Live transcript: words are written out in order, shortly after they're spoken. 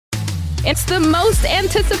It's the most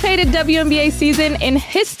anticipated WNBA season in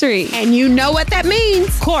history. And you know what that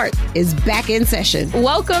means. Court is back in session.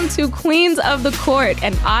 Welcome to Queens of the Court,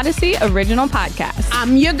 an Odyssey original podcast.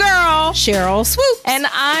 I'm your girl, Cheryl Swoop. And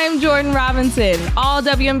I'm Jordan Robinson. All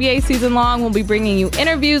WNBA season long, we'll be bringing you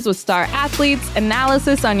interviews with star athletes,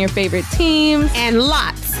 analysis on your favorite teams, and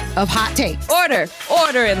lots of hot takes.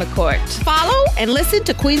 Order in the court. Follow and listen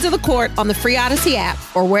to Queens of the Court on the free Odyssey app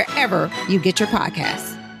or wherever you get your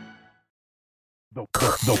podcasts.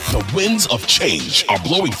 The winds of change are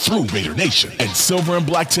blowing through Raider Nation, and Silver and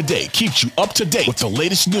Black Today keeps you up to date with the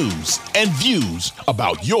latest news and views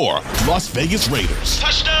about your Las Vegas Raiders.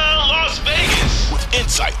 Touchdown, Las Vegas! With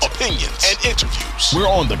insight, opinions, and interviews. We're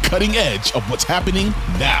on the cutting edge of what's happening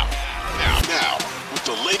now. With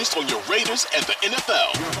the latest on your Raiders and the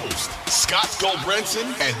NFL. Your hosts, Scott Goldbranson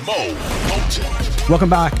and Mo Moulton. Welcome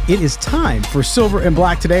back. It is time for Silver and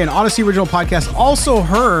Black Today, an Odyssey original podcast, also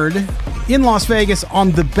heard in Las Vegas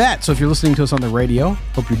on The Bet. So if you're listening to us on the radio,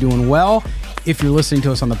 hope you're doing well. If you're listening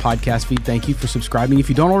to us on the podcast feed, thank you for subscribing. If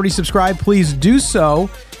you don't already subscribe, please do so.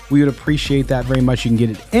 We would appreciate that very much. You can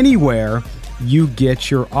get it anywhere you get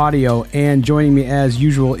your audio. And joining me as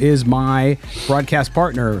usual is my broadcast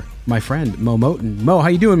partner, my friend, Mo Moulton. Mo, how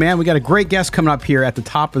you doing, man? We got a great guest coming up here at the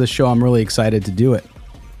top of the show. I'm really excited to do it.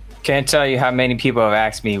 Can't tell you how many people have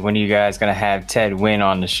asked me when you guys going to have Ted Nguyen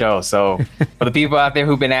on the show. So for the people out there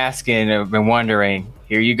who've been asking, have been wondering,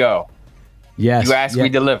 here you go. Yes. You ask, we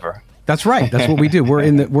deliver. That's right. That's what we do. We're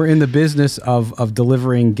in the business of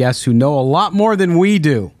delivering guests who know a lot more than we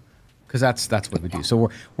do, because that's what we do.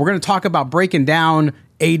 So we're going to talk about breaking down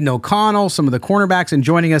Aidan O'Connell, some of the cornerbacks, and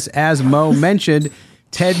joining us, as Mo mentioned,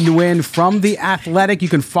 Ted Nguyen from The Athletic. You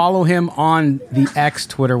can follow him on the X,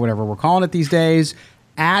 Twitter, whatever we're calling it these days,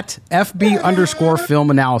 at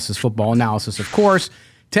FB_film analysis, football analysis, of course.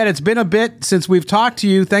 Ted, it's been a bit since we've talked to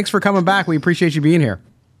you. Thanks for coming back. We appreciate you being here.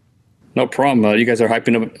 No problem. You guys are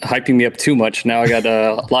hyping me up too much. Now I got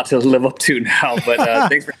a lot to live up to now, but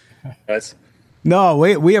thanks for guys. No,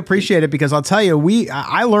 we appreciate it, because I'll tell you,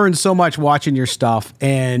 I learned so much watching your stuff,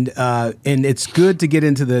 and it's good to get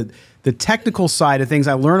into the technical side of things.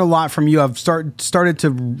 I learned a lot from you. I've started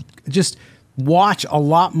to just watch a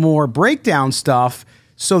lot more breakdown stuff,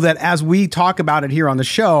 so that as we talk about it here on the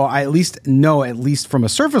show, I at least know, at least from a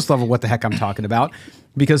surface level, what the heck I'm talking about,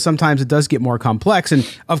 because sometimes it does get more complex. And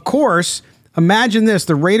of course, imagine this: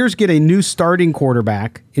 the Raiders get a new starting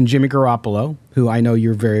quarterback in Jimmy Garoppolo, who I know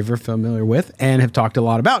you're very, very familiar with and have talked a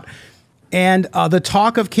lot about. And the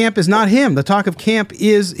talk of camp is not him. The talk of camp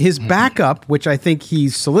is his backup, which I think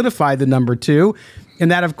he's solidified the number 2.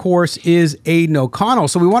 And that, of course, is Aidan O'Connell.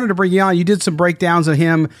 So we wanted to bring you on. You did some breakdowns of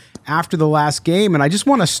him after the last game. And I just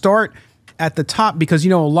want to start at the top, because,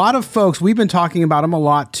 a lot of folks, we've been talking about him a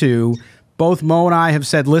lot too. Both Mo and I have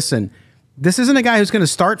said, listen, this isn't a guy who's going to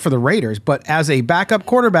start for the Raiders, but as a backup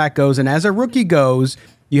quarterback goes and as a rookie goes,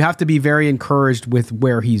 you have to be very encouraged with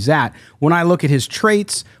where he's at. When I look at his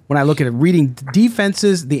traits, when I look at reading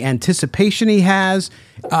defenses, the anticipation he has,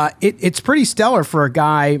 it's pretty stellar for a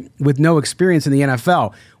guy with no experience in the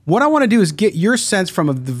NFL. What I want to do is get your sense from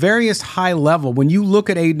the various high level. When you look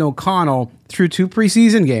at Aidan O'Connell through 2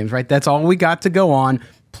 preseason games, right? That's all we got to go on,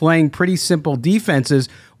 playing pretty simple defenses.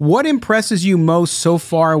 What impresses you most so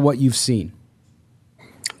far, what you've seen?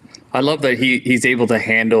 I love that he's able to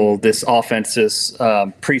handle this offense's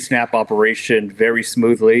pre-snap operation very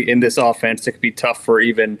smoothly. In this offense, it could be tough for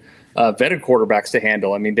even vetted quarterbacks to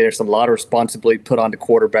handle. I mean, there's a lot of responsibility put on the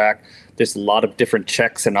quarterback. There's a lot of different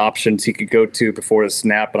checks and options he could go to before the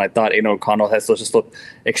snap, and I thought Aidan O'Connell has just looked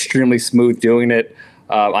extremely smooth doing it.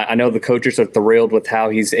 I know the coaches are thrilled with how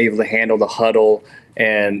he's able to handle the huddle.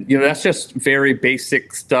 And, that's just very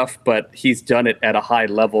basic stuff, but he's done it at a high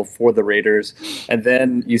level for the Raiders. And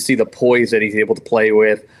then you see the poise that he's able to play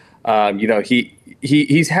with.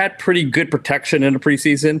 He's had pretty good protection in the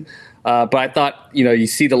preseason, but I thought, you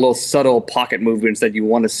see the little subtle pocket movements that you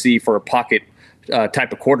want to see for a pocket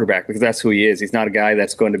type of quarterback, because that's who he is. He's not a guy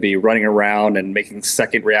that's going to be running around and making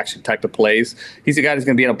second reaction type of plays. He's a guy that's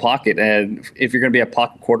going to be in a pocket. And if you're going to be a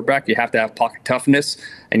pocket quarterback, you have to have pocket toughness,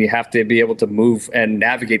 and you have to be able to move and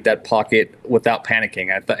navigate that pocket without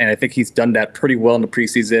panicking. And I think he's done that pretty well in the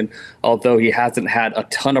preseason, although he hasn't had a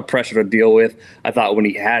ton of pressure to deal with. I thought when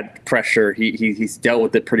he had pressure, he's dealt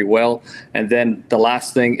with it pretty well. And then the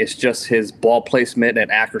last thing is just his ball placement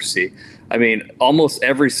and accuracy. I mean, almost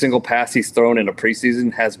every single pass he's thrown in a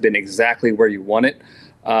preseason has been exactly where you want it.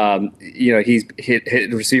 He's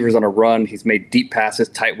hit receivers on a run. He's made deep passes,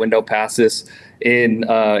 tight window passes, and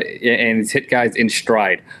he's hit guys in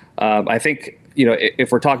stride. I think,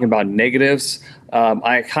 if we're talking about negatives,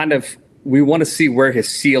 I kind of we want to see where his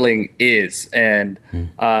ceiling is. And,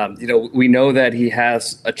 we know that he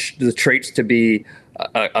has the traits to be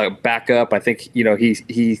a backup. I think,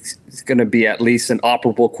 he's going to be at least an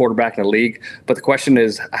operable quarterback in the league. But the question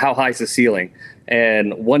is, how high is the ceiling?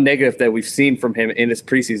 And one negative that we've seen from him in his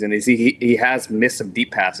preseason is he has missed some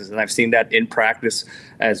deep passes. And I've seen that in practice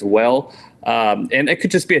as well. And it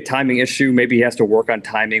could just be a timing issue. Maybe he has to work on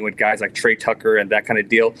timing with guys like Trey Tucker and that kind of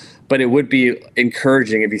deal. But it would be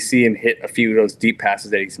encouraging if you see him hit a few of those deep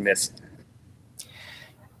passes that he's missed.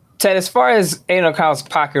 Ted, as far as Aidan O'Connell's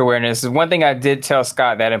pocket awareness, one thing I did tell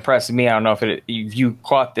Scott that impressed me, I don't know if you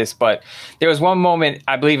caught this, but there was one moment,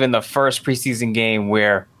 I believe, in the first preseason game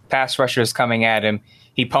where pass rusher is coming at him.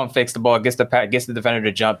 He pump fakes the ball, gets the defender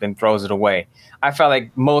to jump and throws it away. I felt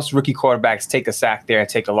like most rookie quarterbacks take a sack there and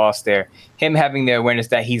take a loss there. Him having the awareness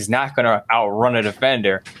that he's not going to outrun a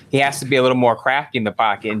defender, he has to be a little more crafty in the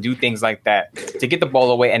pocket and do things like that to get the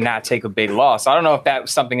ball away and not take a big loss. I don't know if that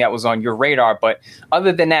was something that was on your radar, but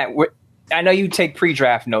other than that, I know you take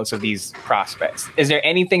pre-draft notes of these prospects. Is there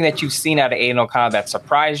anything that you've seen out of Aidan O'Connell that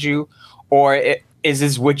surprised you, or is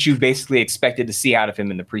this what you basically expected to see out of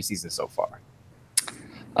him in the preseason so far?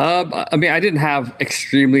 I didn't have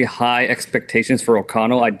extremely high expectations for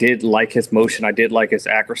O'Connell. I did like his motion. I did like his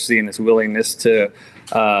accuracy and his willingness to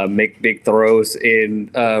make big throws in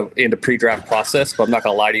the pre-draft process. But I'm not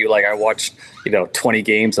gonna lie to you. Like, I watched 20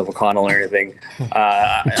 games of O'Connell or anything.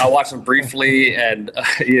 I watched him briefly, and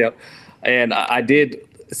and I did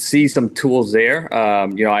see some tools there.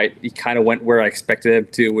 He kind of went where I expected him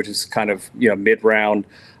to, which is kind of mid-round,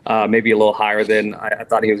 maybe a little higher than I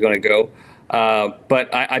thought he was going to go.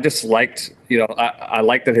 But I just liked, I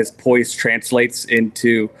like that his poise translates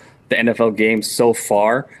into the NFL game so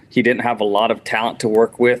far. He didn't have a lot of talent to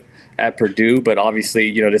work with at Purdue, but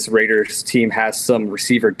obviously, this Raiders team has some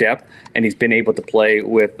receiver depth, and he's been able to play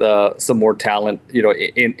with some more talent,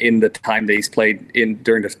 in the time that he's played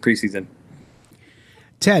during this preseason.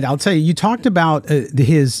 Ted, I'll tell you, you talked about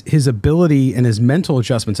his ability and his mental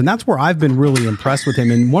adjustments, and that's where I've been really impressed with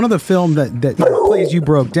him. And one of the film that plays you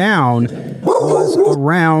broke down was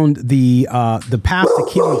around the pass to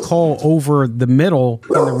Keelan Cole over the middle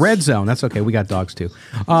in the red zone. That's okay, we got dogs too.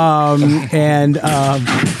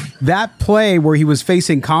 That play where he was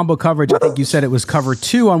facing combo coverage, I think you said it was cover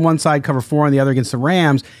 2 on one side, cover 4 on the other against the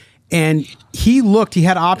Rams. And he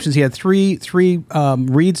had options. He had three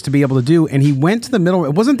reads to be able to do, and he went to the middle.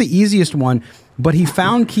 It wasn't the easiest one, but he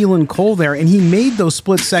found Keelan Cole there, and he made those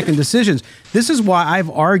split-second decisions. This is why I've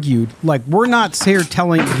argued, like, we're not here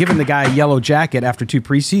giving the guy a yellow jacket after 2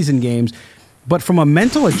 preseason games, but from a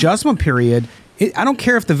mental adjustment period, I don't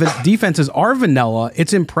care if the defenses are vanilla.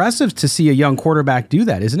 It's impressive to see a young quarterback do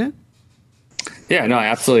that, isn't it? Yeah, no, I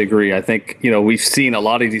absolutely agree. I think, we've seen a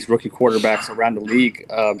lot of these rookie quarterbacks around the league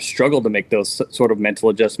struggle to make those sort of mental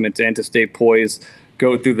adjustments and to stay poised,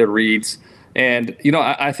 go through the reads. And,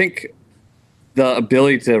 I think the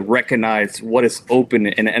ability to recognize what is open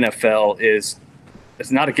in the NFL is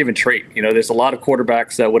not a given trait. There's a lot of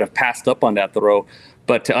quarterbacks that would have passed up on that throw,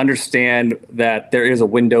 but to understand that there is a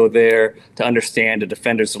window there, to understand the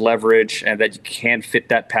defender's leverage and that you can fit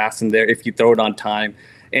that pass in there if you throw it on time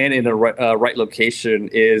and in the right location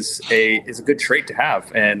is a good trait to have.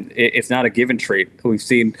 And it's not a given trait. We've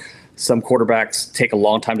seen some quarterbacks take a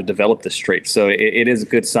long time to develop this trait. So it is a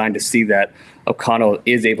good sign to see that O'Connell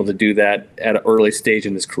is able to do that at an early stage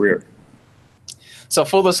in his career. So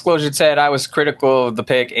full disclosure, Ted, I was critical of the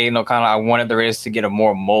pick, Aidan O'Connell. I wanted the Raiders to get a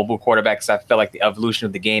more mobile quarterback because I felt like the evolution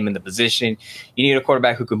of the game and the position, you need a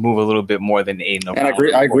quarterback who could move a little bit more than Aidan O'Connell.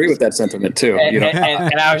 And I agree with that sentiment too. And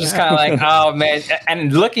I was just kind of like, oh man.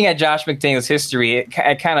 And looking at Josh McDaniels' history, it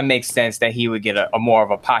kind of makes sense that he would get a more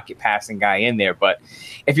of a pocket passing guy in there. But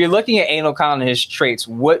if you're looking at Aidan O'Connell and his traits,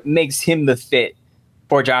 what makes him the fit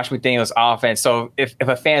for Josh McDaniels' offense? So if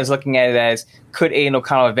a fan is looking at it as, could Aidan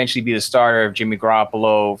O'Connell eventually be the starter if Jimmy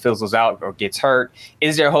Garoppolo fizzles out or gets hurt?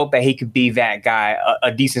 Is there hope that he could be that guy,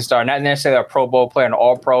 a decent starter, not necessarily a Pro Bowl player, an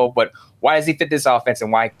All-Pro, but why does he fit this offense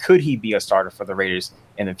and why could he be a starter for the Raiders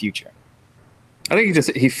in the future? I think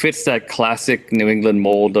he fits that classic New England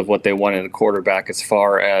mold of what they want in a quarterback as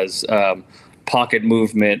far as pocket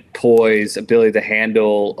movement, poise, ability to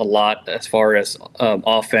handle a lot as far as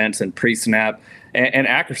offense and pre-snap. And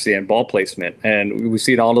accuracy and ball placement. And we've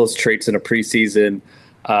seen all those traits in a preseason.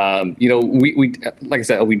 We like I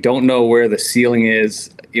said, we don't know where the ceiling is.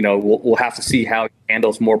 We'll have to see how he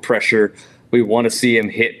handles more pressure. We want to see him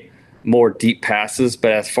hit more deep passes.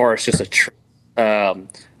 But as far as just a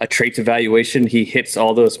traits evaluation, he hits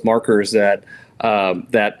all those markers that a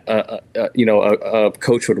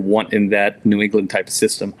coach would want in that New England type of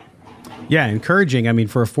system. Yeah, encouraging. I mean,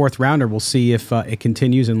 for a fourth rounder, we'll see if it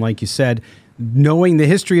continues. And like you said, knowing the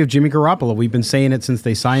history of Jimmy Garoppolo, we've been saying it since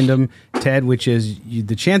they signed him, Ted, which is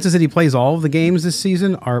the chances that he plays all of the games this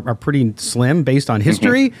season are pretty slim based on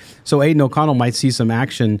history. Mm-hmm. So Aidan O'Connell might see some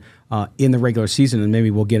action in the regular season, and maybe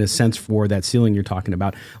we'll get a sense for that ceiling you're talking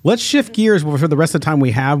about. Let's shift gears for the rest of the time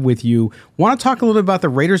we have with you. Want to talk a little bit about the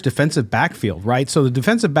Raiders' defensive backfield, right? So the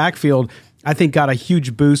defensive backfield, I think, got a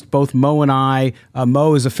huge boost. Both Mo and I.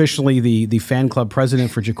 Mo is officially the fan club president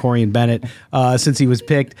for Jacorian Bennett since he was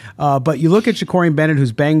picked. But you look at Jacorian Bennett,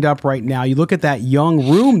 who's banged up right now. You look at that young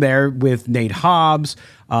room there with Nate Hobbs,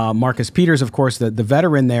 Marcus Peters, of course, the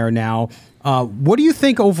veteran there now. What do you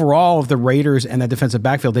think overall of the Raiders and that defensive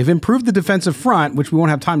backfield? They've improved the defensive front, which we won't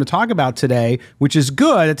have time to talk about today, which is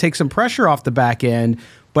good. It takes some pressure off the back end.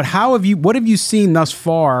 But what have you seen thus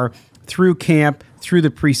far through camp, through the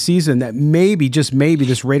preseason, that maybe, just maybe,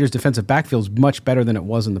 this Raiders defensive backfield is much better than it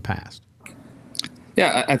was in the past?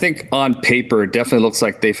 Yeah, I think on paper, it definitely looks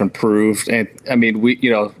like they've improved. And I mean,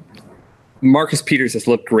 Marcus Peters has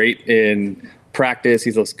looked great in practice.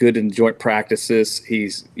 He looks good in joint practices.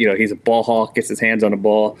 He's a ball hawk, gets his hands on the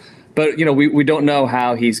ball. But, we don't know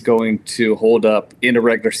how he's going to hold up in a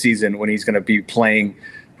regular season when he's going to be playing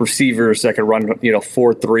receivers that can run,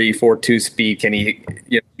 4.3, 4.2 speed. Can he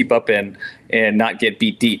keep up and not get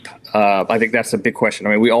beat deep? I think that's a big question.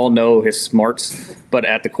 I mean, we all know his smarts, but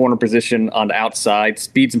at the corner position on the outside,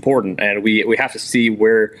 speed's important, and we have to see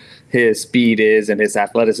where his speed is and his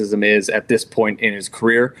athleticism is at this point in his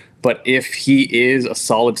career. But if he is a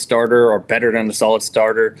solid starter or better than a solid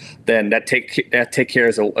starter, then that take care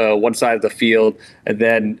of one side of the field, and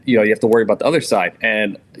then you have to worry about the other side.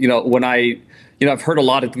 And when I've heard a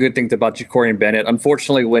lot of good things about Jacorian Bennett.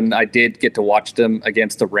 Unfortunately, when I did get to watch them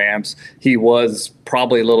against the Rams, he was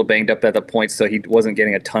probably a little banged up at the point, so he wasn't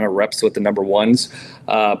getting a ton of reps with the number ones.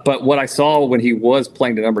 But what I saw when he was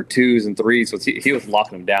playing the number 2s and 3s was he was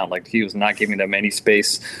locking them down. Like, he was not giving them any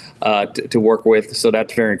space to work with. So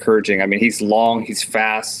that's very encouraging. I mean, he's long, he's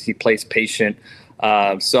fast, he plays patient.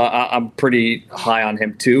 So I'm pretty high on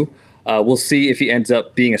him too. We'll see if he ends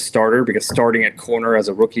up being a starter, because starting at corner as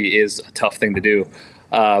a rookie is a tough thing to do.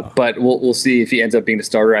 But we'll see if he ends up being a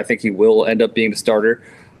starter. I think he will end up being the starter.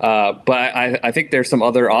 But I think there's some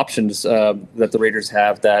other options that the Raiders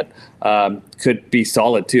have that could be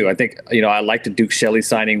solid too. I think I like the Duke Shelley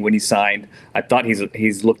signing when he signed. I thought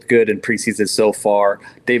he's looked good in preseason so far.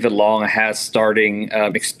 David Long has starting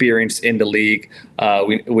experience in the league.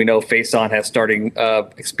 We know Faison has starting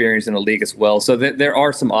experience in the league as well. So there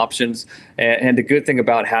are some options. And the good thing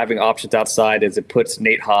about having options outside is it puts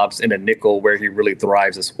Nate Hobbs in a nickel where he really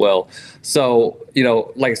thrives as well. So,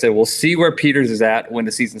 like I said, we'll see where Peters is at when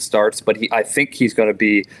the season starts. But I think he's going to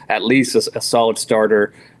be at least a solid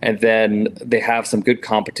starter. And then they have some good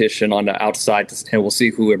competition on the outside, and we'll see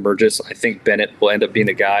who emerges. I think Bennett will end up being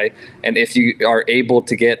the guy. And if you are able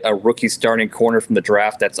to get a rookie starting corner from the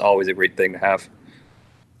draft, that's always a great thing to have.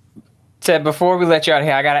 Ted, before we let you out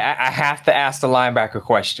here, I have to ask the linebacker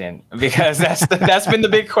question, because that's been the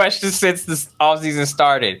big question since this offseason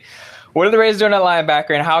started. What are the Raiders doing at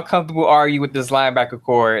linebacker, and how comfortable are you with this linebacker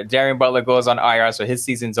core? Darian Butler goes on IR, so his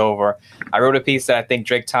season's over. I wrote a piece that I think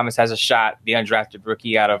Drake Thomas has a shot, the undrafted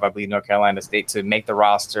rookie out of, I believe, North Carolina State, to make the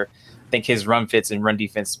roster. I think his run fits and run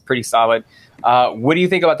defense is pretty solid. What do you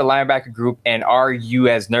think about the linebacker group, and are you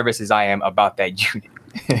as nervous as I am about that unit?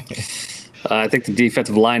 I think the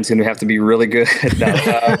defensive line is going to have to be really good.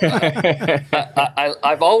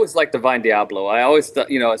 I've always liked Divine Diablo. I always thought,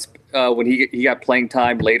 when he got playing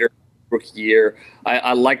time later rookie year,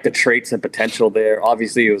 I like the traits and potential there.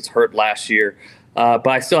 Obviously, he was hurt last year, but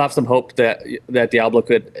I still have some hope that Diablo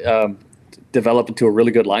could develop into a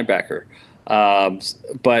really good linebacker.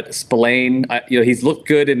 But Spillane, he's looked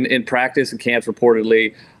good in practice and camps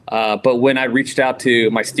reportedly. But when I reached out to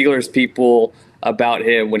my Steelers people about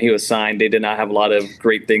him when he was signed, they did not have a lot of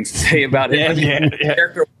great things to say about him. Yeah.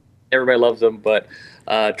 Everybody loves him, but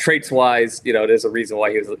traits-wise, there's a reason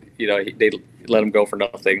why he was, they let him go for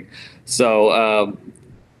nothing. So a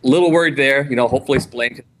little worried there. Hopefully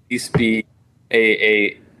Spillane can at least be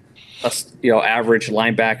a average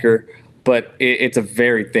linebacker, but it's a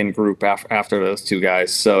very thin group after those two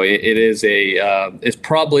guys. So it is it's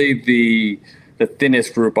probably the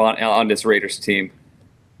thinnest group on this Raiders team.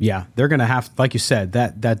 Yeah, they're going to have, like you said,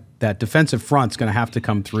 that defensive front's going to have to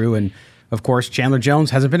come through. And, of course, Chandler Jones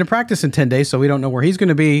hasn't been in practice in 10 days, so we don't know where he's going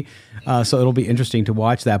to be. So it'll be interesting to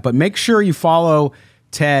watch that. But make sure you follow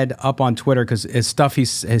Ted up on Twitter, because his stuff he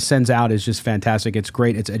sends out is just fantastic. It's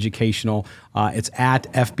great. It's educational. It's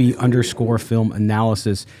at FB_film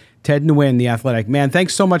analysis. Ted Nguyen, The Athletic. Man,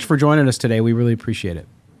 thanks so much for joining us today. We really appreciate it.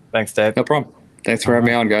 Thanks, Ted. No problem. Thanks for having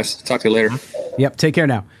me on, guys. Talk to you later. Yep. Take care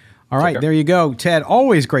now. All right, there you go, Ted.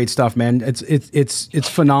 Always great stuff, man. It's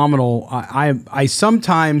phenomenal. I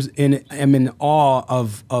sometimes am in awe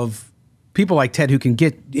of people like Ted who can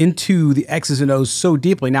get into the X's and O's so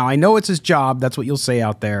deeply. Now I know it's his job. That's what you'll say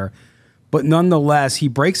out there, but nonetheless, he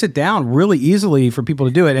breaks it down really easily for people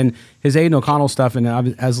to do it. And his Aidan O'Connell stuff, and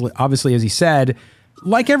obviously as he said,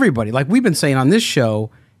 like everybody, like we've been saying on this show.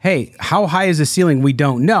 Hey, how high is the ceiling? We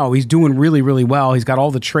don't know. He's doing really, really well. He's got all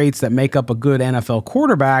the traits that make up a good NFL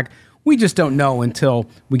quarterback. We just don't know until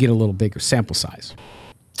we get a little bigger sample size.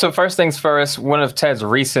 So first things first, one of Ted's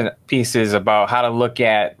recent pieces about how to look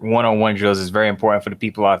at one-on-one drills is very important for the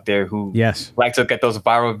people out there who like to look at those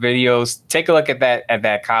viral videos. Take a look at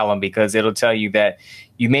that column, because it'll tell you that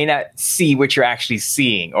you may not see what you're actually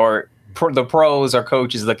seeing, or the pros or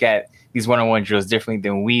coaches look at these one-on-one drills differently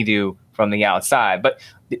than we do from the outside. But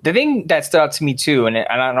the thing that stood out to me too, and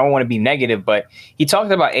I don't want to be negative, but he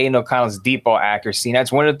talked about Aidan O'Connell's deep ball accuracy. And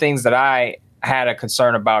that's one of the things that I had a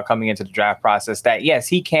concern about coming into the draft process, that yes,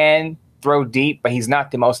 he can throw deep, but he's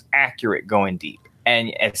not the most accurate going deep.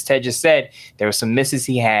 And as Ted just said, there were some misses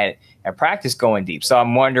he had at practice going deep. So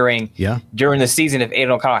I'm wondering during the season, if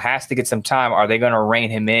Aidan O'Connell has to get some time, are they going to rein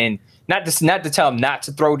him in? Not to tell him not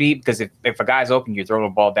to throw deep, because if a guy's open, you throw the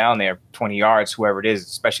ball down there 20 yards, whoever it is,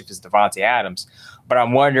 especially if it's Devontae Adams. But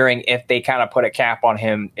I'm wondering if they kind of put a cap on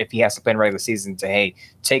him if he has to play in regular season to, hey,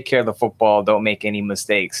 take care of the football, don't make any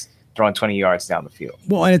mistakes throwing 20 yards down the field.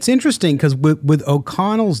 Well, and it's interesting because with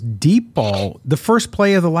O'Connell's deep ball, the first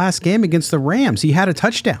play of the last game against the Rams, he had a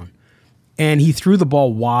touchdown. And he threw the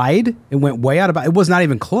ball wide. It went way out of bounds. It was not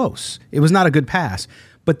even close. It was not a good pass.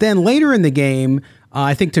 But then later in the game,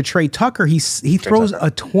 I think to Trey Tucker, he throws a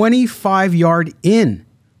 25-yard in,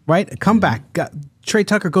 right? A comeback. Trey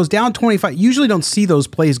Tucker goes down 25. Usually don't see those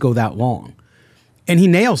plays go that long. And he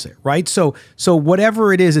nails it, right? So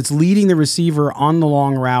whatever it is, it's leading the receiver on the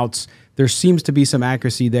long routes. There seems to be some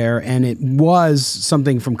accuracy there, and it was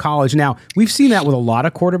something from college. Now, we've seen that with a lot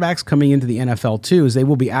of quarterbacks coming into the NFL too, is they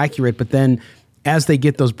will be accurate, but then as they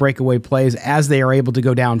get those breakaway plays, as they are able to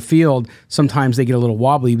go downfield, sometimes they get a little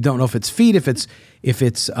wobbly. You don't know if it's feet, if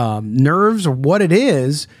it's nerves, or what it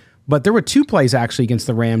is. But there were two plays actually against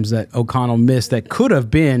the Rams that O'Connell missed that could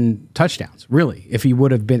have been touchdowns, really, if he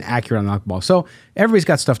would have been accurate on the knockball. So everybody's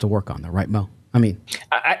got stuff to work on, though, right, Mo? I mean,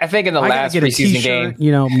 I think in the last preseason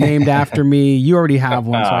game, named after me. You already have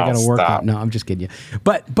one, so I got to work on. No, I'm just kidding you.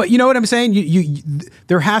 But you know what I'm saying? You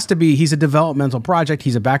there has to be. He's a developmental project.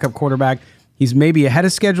 He's a backup quarterback. He's maybe ahead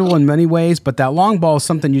of schedule in many ways, but that long ball is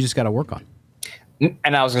something you just got to work on.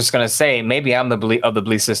 And I was just going to say, maybe I'm the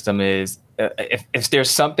belief system is if there's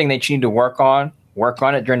something that you need to work on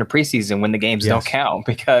it during the preseason when the games don't count,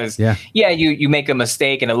 because you make a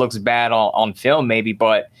mistake and it looks bad on film maybe,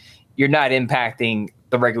 but you're not impacting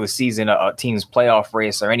the regular season, a team's playoff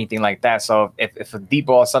race or anything like that. So if a deep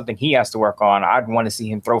ball is something he has to work on, I'd want to see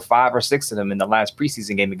him throw 5 or 6 of them in the last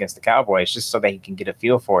preseason game against the Cowboys, just so that he can get a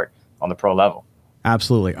feel for it on the pro level.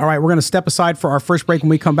 Absolutely. All right, we're going to step aside for our first break. When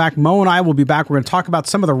we come back, Mo and I will be back. We're going to talk about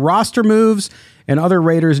some of the roster moves and other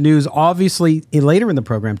Raiders news. Obviously, later in the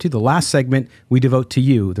program, too, the last segment we devote to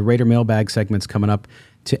you. The Raider Mailbag segment's coming up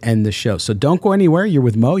to end the show. So don't go anywhere. You're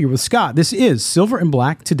with Mo. You're with Scott. This is Silver and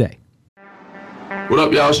Black Today. What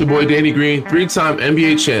up, y'all? It's your boy Danny Green, 3-time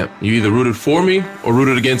NBA champ. You either rooted for me or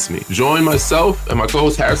rooted against me. Join myself and my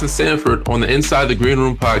co-host Harrison Sanford on the Inside the Green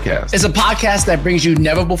Room podcast. It's a podcast that brings you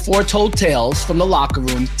never-before-told tales from the locker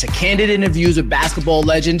room to candid interviews with basketball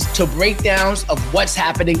legends to breakdowns of what's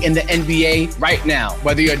happening in the NBA right now.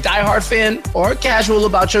 Whether you're a diehard fan or casual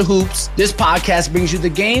about your hoops, this podcast brings you the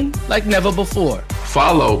game like never before.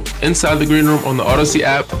 Follow Inside the Green Room on the Odyssey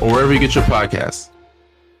app or wherever you get your podcasts.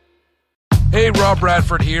 Hey, Rob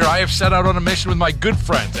Bradford here. I have set out on a mission with my good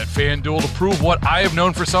friends at FanDuel to prove what I have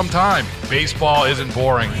known for some time. Baseball isn't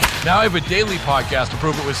boring. Now I have a daily podcast to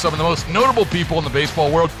prove it with some of the most notable people in the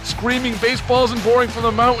baseball world, screaming baseball isn't boring from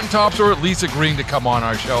the mountaintops, or at least agreeing to come on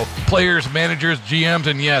our show. Players, managers, GMs,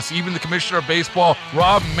 and yes, even the commissioner of baseball,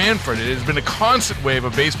 Rob Manfred. It has been a constant wave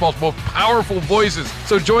of baseball's most powerful voices.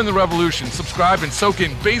 So join the revolution. Subscribe and soak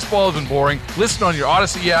in Baseball Isn't Boring. Listen on your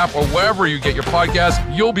Odyssey app or wherever you get your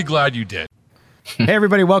podcast. You'll be glad you did. Hey,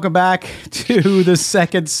 everybody, welcome back to the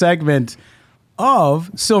second segment of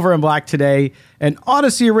Silver and Black Today, an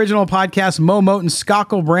Odyssey original podcast. Mo Moten,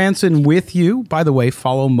 Skockle Branson with you. By the way,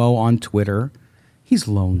 follow Mo on Twitter. He's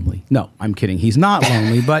lonely. No, I'm kidding. He's not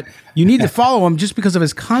lonely, but you need to follow him just because of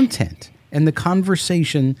his content and the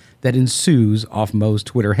conversation that ensues off Mo's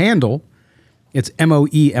Twitter handle. It's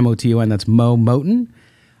MOEMOTON. That's Mo Moten.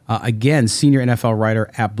 Again, senior NFL writer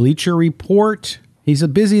at Bleacher Report. He's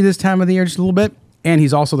busy this time of the year just a little bit. And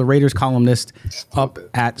he's also the Raiders columnist up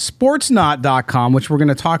at sportsnot.com, which we're going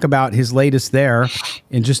to talk about his latest there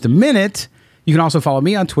in just a minute. You can also follow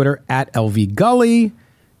me on Twitter at LVGully.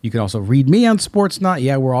 You can also read me on Sportsnot.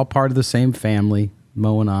 Yeah, we're all part of the same family.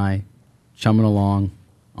 Mo and I, chumming along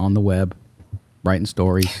on the web, writing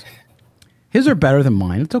stories. His are better than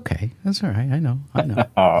mine. It's okay. That's all right. I know.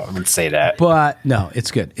 Oh, I would say that. But no,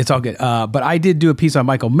 it's good. It's all good. But I did do a piece on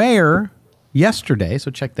Michael Mayer yesterday,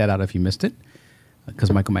 so check that out if you missed it.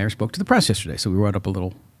 Because Michael Mayer spoke to the press yesterday, so we wrote up a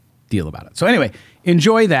little deal about it. So anyway,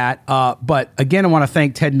 enjoy that. But again, I want to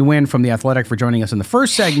thank Ted Nguyen from The Athletic for joining us in the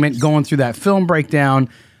first segment, going through that film breakdown.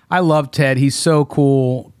 I love Ted. He's so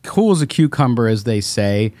cool. Cool as a cucumber, as they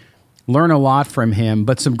say. Learn a lot from him.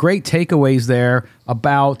 But some great takeaways there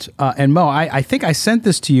about, and Mo, I think I sent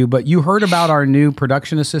this to you, but you heard about our new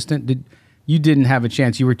production assistant. You didn't have a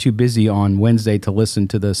chance. You were too busy on Wednesday to listen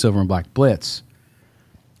to the Silver and Black Blitz.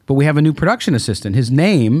 But we have a new production assistant. His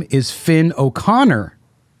name is Finn O'Connor.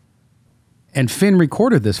 And Finn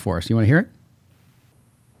recorded this for us. You want to hear it?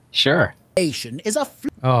 Sure. Is a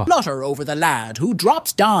flutter over the lad who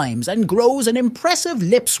drops dimes and grows an impressive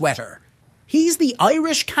lip sweater. He's the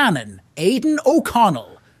Irish cannon, Aidan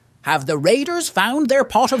O'Connell. Have the Raiders found their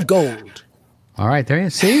pot of gold? All right, there you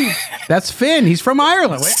see. That's Finn. He's from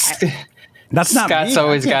Ireland. That's not Scott's me.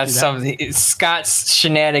 always got something. Scott's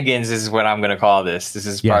shenanigans is what I'm going to call this. This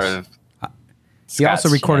is part of. He also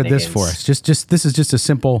recorded this for us. Just this is just a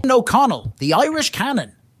simple. O'Connell, the Irish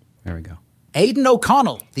cannon. There we go. Aidan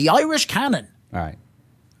O'Connell, the Irish cannon. All right.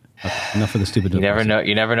 Okay, enough of the stupid. You never know.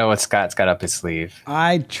 You never know what Scott's got up his sleeve.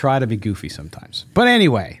 I try to be goofy sometimes, but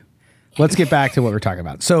anyway, let's get back to what we're talking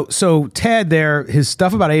about. So Ted, there, his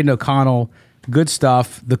stuff about Aidan O'Connell. Good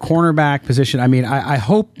stuff. The cornerback position. I mean, I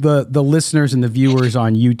hope the listeners and the viewers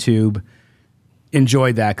on YouTube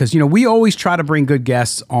enjoyed that because, we always try to bring good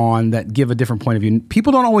guests on that give a different point of view.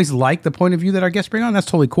 People don't always like the point of view that our guests bring on. That's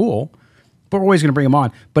totally cool, but we're always going to bring them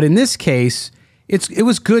on. But in this case, it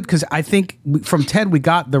was good because I think from Ted we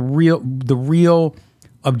got the real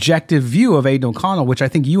objective view of Aidan O'Connell, which I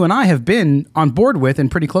think you and I have been on board with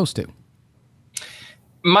and pretty close to.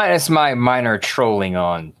 Minus my minor trolling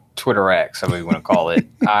on Twitter X, whatever you want to call it.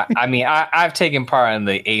 I've taken part in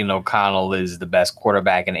the Aidan O'Connell is the best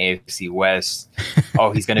quarterback in the AFC West.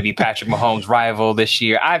 Oh, he's going to be Patrick Mahomes' rival this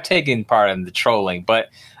year. I've taken part in the trolling, but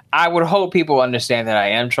I would hope people understand that I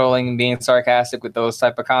am trolling and being sarcastic with those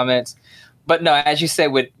type of comments. But no, as you said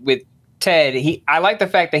with Ted, I like the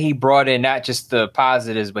fact that he brought in not just the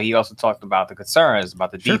positives, but he also talked about the concerns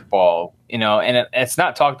about the deep ball, and it's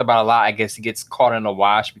not talked about a lot. I guess he gets caught in a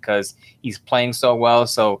wash because he's playing so well.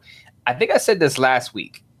 So I think I said this last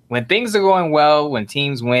week. When things are going well, when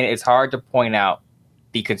teams win, it's hard to point out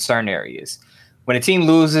the concern areas. When a team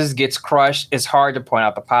loses, gets crushed, it's hard to point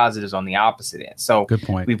out the positives on the opposite end. So good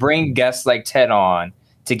point. We bring guests like Ted on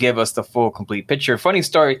to give us the full, complete picture. Funny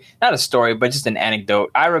story, not a story, but just an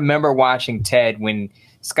anecdote. I remember watching Ted when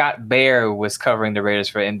Scott Bair was covering the Raiders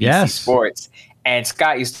for NBC Sports. And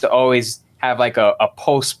Scott used to always have like a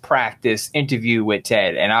post-practice interview with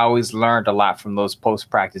Ted. And I always learned a lot from those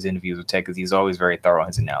post-practice interviews with Ted because he's always very thorough in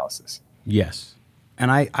his analysis. Yes.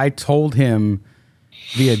 And I told him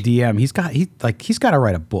via DM, he's got to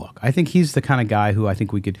write a book. I think he's the kind of guy who I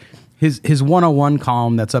think we could... His 101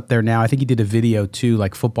 column that's up there now, I think he did a video too,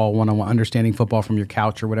 like Football 101, Understanding Football from Your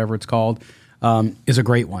Couch or whatever it's called, is a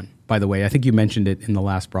great one, by the way. I think you mentioned it in the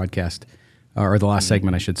last broadcast, or the last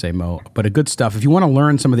segment, I should say, Mo. But a good stuff. If you want to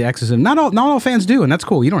learn some of the X's, and not all fans do, and that's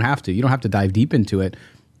cool. You don't have to. You don't have to dive deep into it.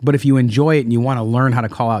 But if you enjoy it and you want to learn how to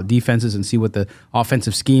call out defenses and see what the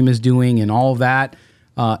offensive scheme is doing and all of that,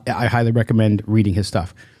 I highly recommend reading his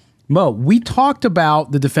stuff. Mo, we talked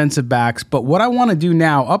about the defensive backs, but what I want to do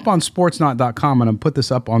now, up on sportsnot.com, and I'm put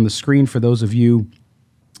this up on the screen for those of you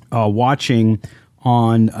watching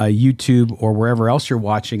on YouTube or wherever else you're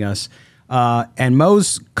watching us, and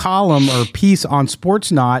Mo's column or piece on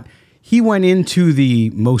Sportsnot, he went into the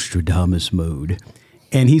Mostradamus mode,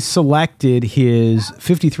 and he selected his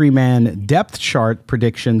 53-man depth chart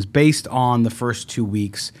predictions based on the first 2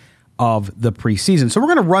 weeks of the preseason. So we're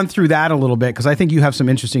going to run through that a little bit because I think you have some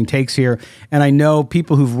interesting takes here. And I know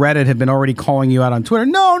people who've read it have been already calling you out on Twitter.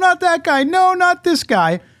 No, not that guy. No, not this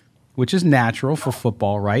guy, which is natural for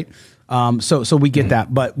football, right? So we get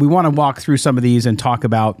that. But we want to walk through some of these and talk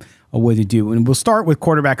about what they do. And we'll start with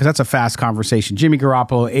quarterback because that's a fast conversation. Jimmy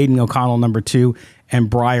Garoppolo, Aidan O'Connell, number 2, and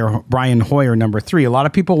Brian Hoyer, number 3. A lot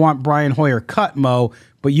of people want Brian Hoyer cut, Mo,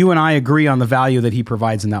 but you and I agree on the value that he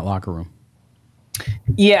provides in that locker room.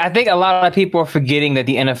 Yeah, I think a lot of people are forgetting that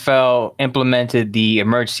the NFL implemented the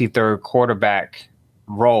emergency third quarterback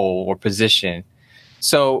role or position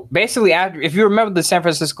So basically, if you remember the San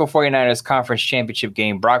Francisco 49ers conference championship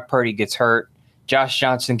game, Brock Purdy gets hurt. Josh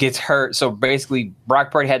Johnson gets hurt. So basically,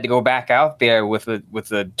 Brock Purdy had to go back out there with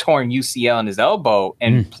a torn UCL in his elbow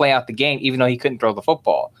and play out the game, even though he couldn't throw the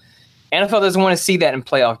football. NFL doesn't want to see that in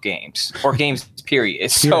playoff games or games,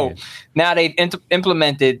 period. So now they've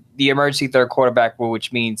implemented the emergency third quarterback rule,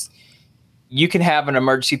 which means you can have an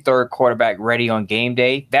emergency third quarterback ready on game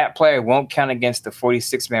day. That player won't count against the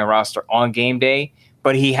 46-man roster on game day,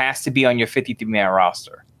 but he has to be on your 53-man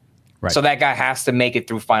roster. Right. So that guy has to make it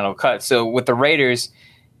through final cut. So with the Raiders,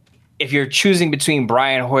 if you're choosing between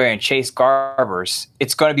Brian Hoyer and Chase Garbers,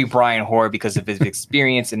 it's going to be Brian Hoyer because of his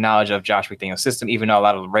experience and knowledge of Josh McDaniel's system, even though a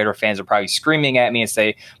lot of the Raider fans are probably screaming at me and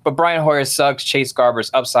say, but Brian Hoyer sucks, Chase Garbers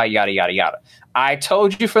upside, yada, yada, yada. I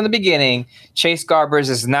told you from the beginning, Chase Garbers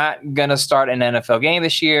is not going to start an NFL game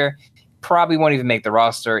this year, probably won't even make the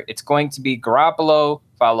roster. It's going to be Garoppolo,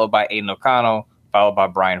 followed by Aidan O'Connell, followed by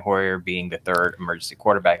Brian Hoyer being the third emergency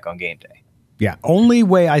quarterback on game day. Yeah, only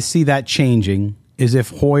way I see that changing is if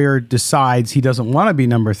Hoyer decides he doesn't want to be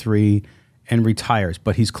number 3 and retires.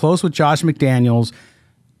 But he's close with Josh McDaniels.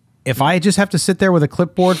 If I just have to sit there with a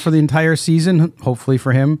clipboard for the entire season, hopefully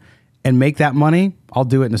for him, and make that money, I'll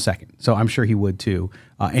do it in a second. So I'm sure he would too.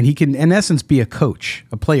 And he can, in essence, be a coach,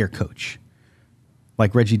 a player coach,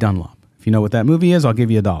 like Reggie Dunlop. If you know what that movie is, I'll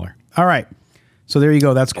give you $1. All right. So there you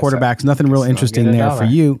go. That's quarterbacks. Nothing real interesting there for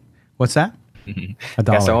you. What's that? $1.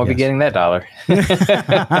 Guess I won't be getting that $1.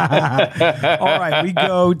 All right. We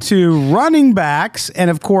go to running backs. And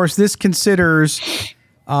of course, this considers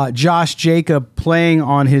Josh Jacob playing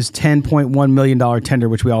on his $10.1 million tender,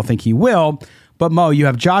 which we all think he will. But Mo, you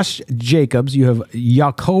have Josh Jacobs, you have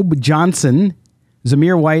Jacob Johnson,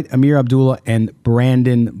 Zamir White, Amir Abdullah, and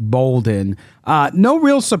Brandon Bolden. No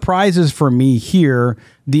real surprises for me here.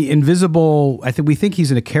 The invisible, we think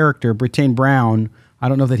he's in a character, Britain Brown. I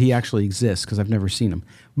don't know that he actually exists because I've never seen him.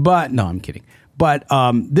 But, no, I'm kidding. But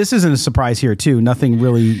this isn't a surprise here, too. Nothing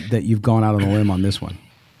really that you've gone out on a limb on this one.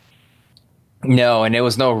 No, and there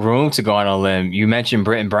was no room to go on a limb. You mentioned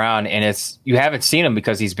Britton Brown, and you haven't seen him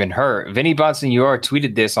because he's been hurt. Vinny Bonsignore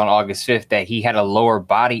tweeted this on August 5th that he had a lower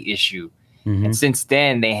body issue. Mm-hmm. And since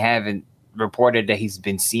then, they haven't reported that he's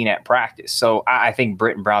been seen at practice. So I think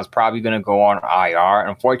Britton Brown's probably going to go on IR.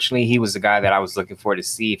 Unfortunately, he was the guy that I was looking for to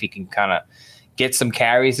see if he can kind of get some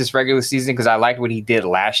carries this regular season because I liked what he did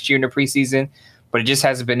last year in the preseason, but it just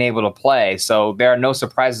hasn't been able to play. So there are no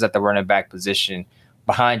surprises at the running back position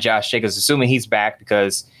behind Josh Jacobs, assuming he's back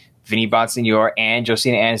because Vinny Bonsignore and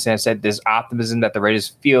Josina Anderson have said there's optimism that the Raiders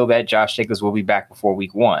feel that Josh Jacobs will be back before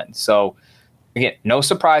week 1. So again, no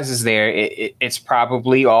surprises there. It's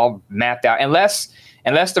probably all mapped out unless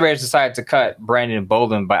the Raiders decide to cut Brandon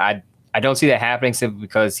Bolden, but I don't see that happening simply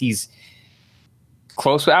because he's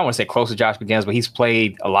close. I don't want to say close to Josh McDaniels, but he's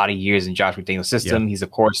played a lot of years in Josh McDaniels' system. Yeah. He's a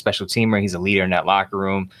core special teamer. He's a leader in that locker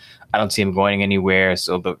room. I don't see him going anywhere.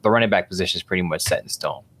 So the running back position is pretty much set in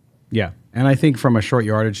stone. Yeah. And I think from a short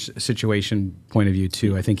yardage situation point of view,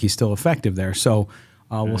 too, I think he's still effective there. So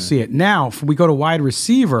we'll see it. Now, if we go to wide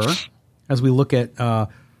receiver, as we look at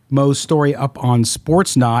Mo's story up on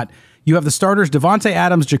Sportsnot, you have the starters, Devontae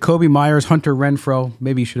Adams, Jacoby Myers, Hunter Renfrow.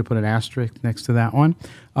 Maybe you should have put an asterisk next to that one.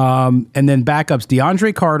 And then backups,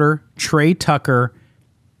 DeAndre Carter, Trey Tucker,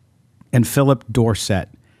 and Philip Dorsett.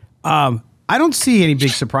 I don't see any big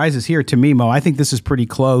surprises here to me, Mo. I think this is pretty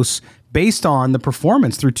close based on the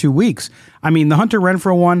performance through 2 weeks. I mean, the Hunter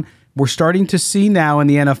Renfrow one, we're starting to see now in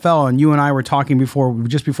the NFL, and you and I were talking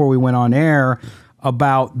just before we went on air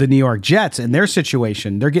about the New York Jets and their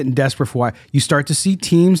situation. They're getting desperate for why. You start to see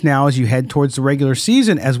teams now as you head towards the regular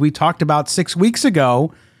season, as we talked about 6 weeks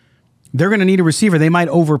ago, they're going to need a receiver. They might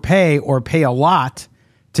overpay or pay a lot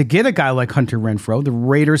to get a guy like Hunter Renfrow. The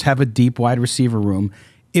Raiders have a deep wide receiver room.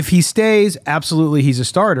 If he stays, absolutely he's a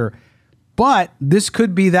starter. But this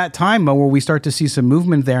could be that time, Mo, where we start to see some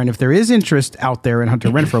movement there. And if there is interest out there in Hunter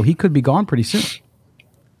Renfrow, he could be gone pretty soon.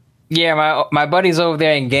 Yeah, my buddies over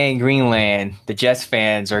there in Gang Greenland, the Jets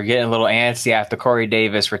fans, are getting a little antsy after Corey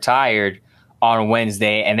Davis retired on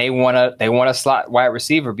Wednesday, and they want a slot wide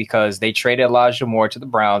receiver because they traded Elijah Moore to the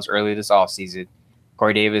Browns earlier this offseason.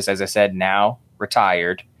 Corey Davis, as I said, now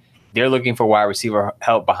retired. They're looking for wide receiver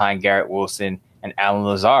help behind Garrett Wilson and Alan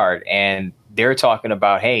Lazard, and they're talking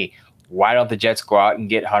about, hey, why don't the Jets go out and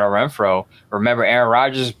get Hunter Renfrow? Remember, Aaron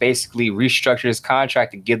Rodgers basically restructured his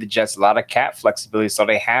contract to give the Jets a lot of cap flexibility, so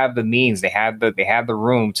they have the means, they have the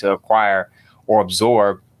room to acquire or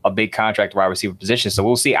absorb a big contract wide receiver position. So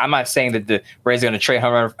we'll see. I'm not saying that the Raiders are going to trade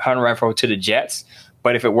Hunter Renfrow to the Jets,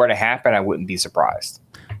 but if it were to happen, I wouldn't be surprised.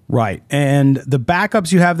 Right. And the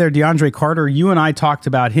backups you have there, DeAndre Carter, you and I talked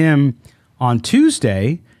about him on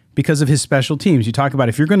Tuesday because of his special teams. You talk about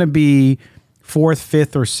if you're going to be fourth,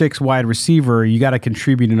 fifth, or sixth wide receiver, you got to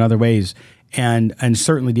contribute in other ways. And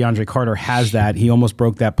certainly DeAndre Carter has that. He almost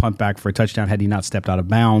broke that punt back for a touchdown had he not stepped out of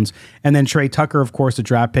bounds. And then Trey Tucker, of course, the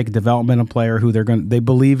draft pick, developmental player who they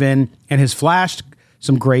believe in and has flashed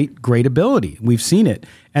some great ability. We've seen it.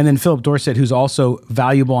 And then Philip Dorsett, who's also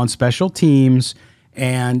valuable on special teams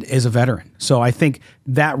and is a veteran. So I think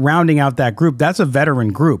that rounding out that group, that's a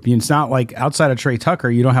veteran group. It's not like outside of Trey Tucker,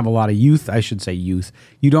 you don't have a lot of youth. I should say youth.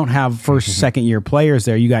 You don't have first, second year players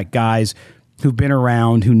there. You got guys who've been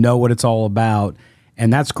around, who know what it's all about.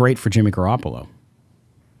 And that's great for Jimmy Garoppolo.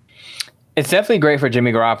 It's definitely great for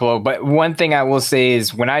Jimmy Garoppolo. But one thing I will say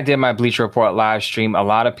is when I did my Bleacher Report live stream, a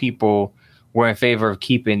lot of people were in favor of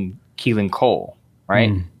keeping Keelan Cole,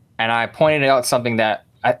 right? And I pointed out something that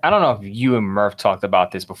I don't know if you and Murph talked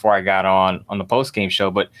about this before I got on the post-game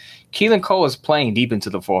show, but Keelan Cole is playing deep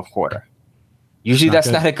into the fourth quarter. Usually that's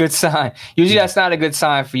not a good sign. Usually that's not a good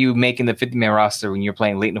sign for you making the 50-man roster when you're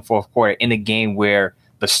playing late in the fourth quarter in a game where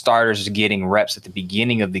the starters are getting reps at the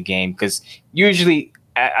beginning of the game. Because usually,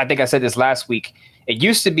 I think I said this last week, it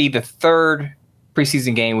used to be the third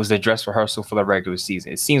preseason game was the dress rehearsal for the regular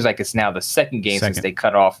season. It seems like it's now the second game since they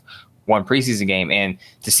cut off one preseason game. And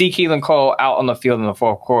to see Keelan Cole out on the field in the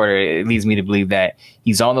fourth quarter, it leads me to believe that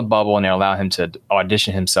he's on the bubble and they'll allow him to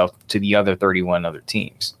audition himself to the other 31 other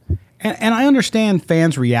teams. And I understand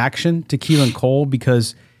fans' reaction to Keelan Cole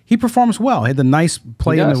because he performs well. He had the nice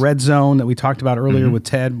play in the red zone that we talked about earlier with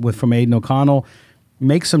Ted from Aidan O'Connell.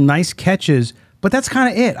 Makes some nice catches, but that's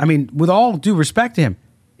kind of it. I mean, with all due respect to him,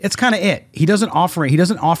 it's kind of it. He doesn't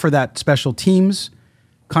offer that special teams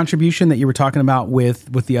contribution that you were talking about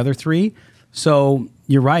with the other three. So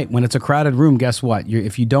you're right. When it's a crowded room, guess what?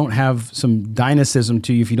 If you don't have some dynamism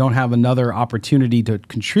to you, if you don't have another opportunity to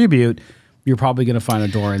contribute, you're probably going to find a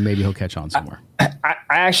door and maybe he'll catch on somewhere. I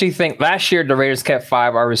actually think last year the Raiders kept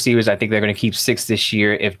 5 wide receivers. I think they're going to keep 6 this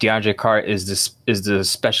year. If DeAndre Carter is the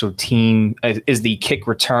special team, is the kick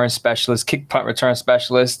punt return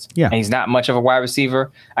specialist, and he's not much of a wide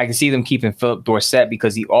receiver, I can see them keeping Philip Dorsett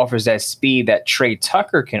because he offers that speed that Trey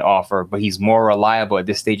Tucker can offer, but he's more reliable at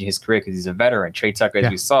this stage in his career because he's a veteran. Trey Tucker, as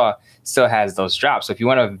we saw, still has those drops. So if you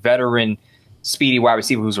want a veteran, speedy wide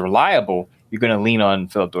receiver who's reliable, you're going to lean on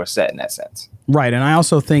Philip Dorsett in that sense. Right, and I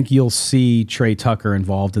also think you'll see Trey Tucker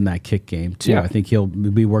involved in that kick game too. I think he'll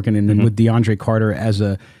be working in with DeAndre Carter as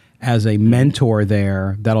a mentor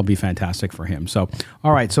there. That'll be fantastic for him. So,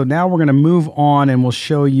 all right, so now we're going to move on and we'll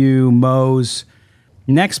show you Mo's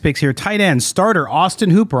next picks here. Tight end starter Austin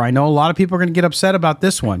Hooper. I know a lot of people are going to get upset about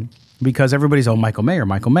this one because everybody's Michael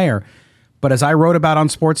Mayer. But as I wrote about on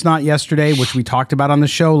Sportsnaut yesterday, which we talked about on the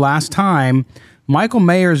show last time, Michael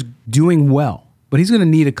Mayer's doing well, but he's going to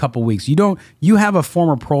need a couple weeks. You have a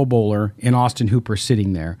former Pro Bowler in Austin Hooper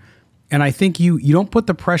sitting there, and I think you don't put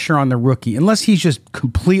the pressure on the rookie unless he's just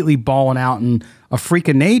completely balling out and a freak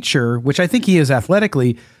of nature, which I think he is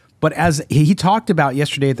athletically. But as he talked about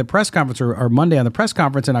yesterday at the press conference or Monday on the press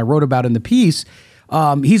conference, and I wrote about in the piece,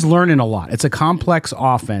 he's learning a lot. It's a complex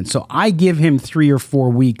offense, so I give him 3 or 4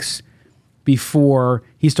 weeks before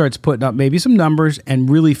he starts putting up maybe some numbers and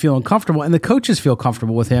really feeling comfortable. And the coaches feel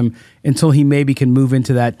comfortable with him until he maybe can move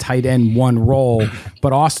into that tight end 1 role.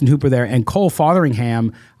 But Austin Hooper there and Cole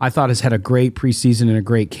Fotheringham, I thought has had a great preseason and a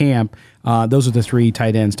great camp. Those are the 3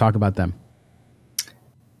 tight ends. Talk about them.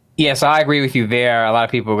 Yes, I agree with you there. A lot of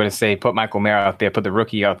people are going to say, put Michael Mayer out there, put the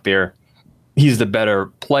rookie out there. He's the better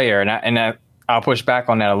player. And I'll push back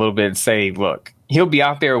on that a little bit and say, look, he'll be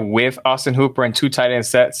out there with Austin Hooper in 2 tight end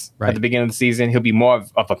sets at the beginning of the season. He'll be more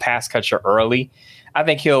of a pass catcher early. I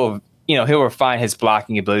think he'll refine his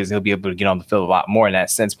blocking abilities. He'll be able to get on the field a lot more in that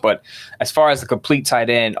sense. But as far as the complete tight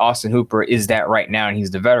end, Austin Hooper is that right now, and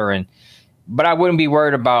he's the veteran. But I wouldn't be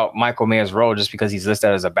worried about Michael Mayer's role just because he's listed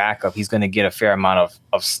as a backup. He's going to get a fair amount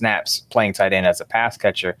of snaps playing tight end as a pass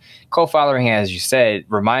catcher. Cole Fotheringham, as you said,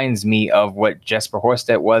 reminds me of what Jesper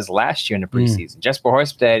Horsted was last year in the preseason. Jesper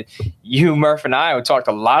Horsted, you, Murph, and I talked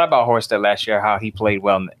a lot about Horsted last year, how he played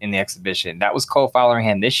well in the exhibition. That was Cole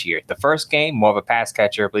Fotheringham this year. The first game, more of a pass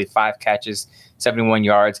catcher, I believe 5 catches, 71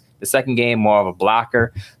 yards. The second game, more of a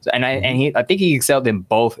blocker. I think he excelled in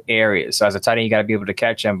both areas. So as a tight end, you got to be able to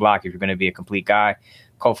catch and block if you're going to be a complete guy.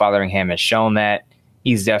 Cole Fotheringham has shown that.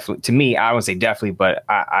 He's definitely, to me, I wouldn't say definitely, but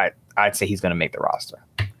I'd say he's going to make the roster.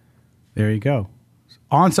 There you go.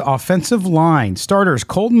 On to offensive line. Starters,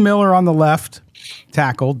 Colton Miller on the left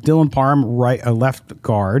tackle, Dylan Parham left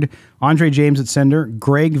guard, Andre James at center,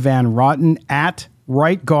 Greg Van Roten at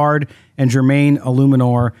right guard, and Jermaine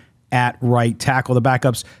Illuminor at right tackle. The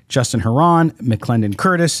backups, Justin Herron, McClendon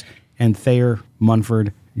Curtis, and Thayer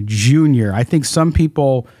Munford Jr. I think some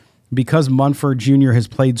people, because Munford Jr. has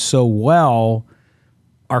played so well,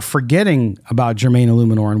 are forgetting about Jermaine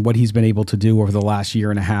Illuminor and what he's been able to do over the last year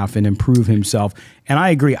and a half and improve himself. And I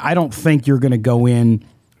agree. I don't think you're going to go in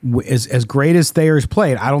as great as Thayer's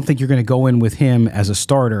played. I don't think you're going to go in with him as a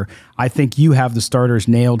starter. I think you have the starters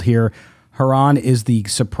nailed here. Haran is the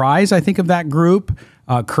surprise, I think, of that group.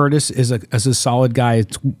 Curtis is a solid guy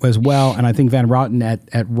as well. And I think Van Rotten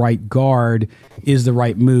at right guard is the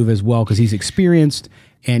right move as well because he's experienced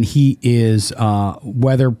and he is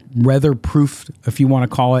weather-proof, if you want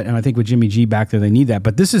to call it. And I think with Jimmy G back there, they need that.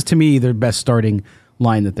 But this is, to me, their best starting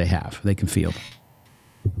line that they have. They can field.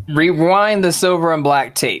 Rewind the silver and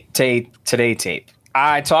black tape.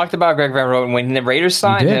 I talked about Greg Van Roten when the Raiders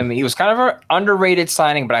signed him. He was kind of an underrated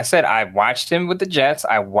signing, but I said I watched him with the Jets.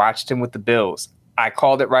 I watched him with the Bills. I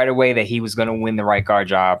called it right away that he was going to win the right guard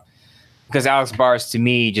job because Alex Bars, to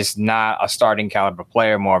me, just not a starting caliber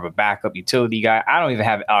player, more of a backup utility guy. I don't even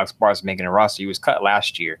have Alex Bars making a roster. He was cut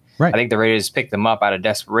last year. Right. I think the Raiders picked him up out of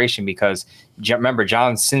desperation because, remember,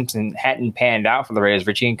 John Simpson hadn't panned out for the Raiders.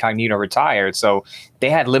 Richie Incognito retired, so they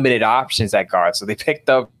had limited options at guard. So they picked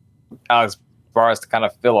up Alex Bars to kind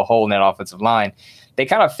of fill a hole in that offensive line. They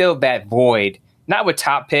kind of filled that void, not with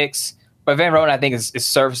top picks, but Van Roten, I think, is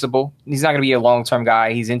serviceable. He's not going to be a long-term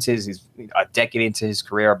guy. He's a decade into his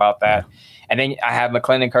career about that. Yeah. And then I have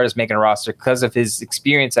McClendon Curtis making a roster because of his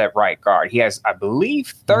experience at right guard. He has, I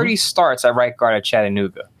believe, 30 starts at right guard at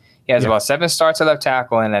Chattanooga. He has about 7 starts at left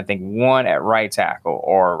tackle and I think 1 at right tackle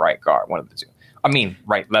or right guard, one of the two. I mean,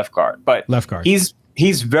 left guard. But left guard.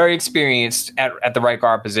 He's very experienced at the right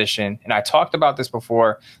guard position. And I talked about this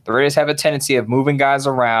before. The Raiders have a tendency of moving guys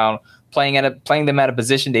around, playing them at a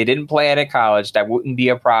position they didn't play at college. That wouldn't be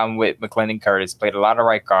a problem with McClendon Curtis. Played a lot of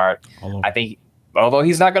right guard. I think, although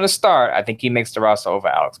he's not going to start, I think he makes the roster over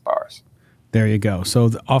Alex Bars. There you go. So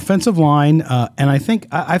the offensive line, and I think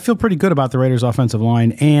I feel pretty good about the Raiders' offensive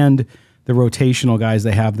line and the rotational guys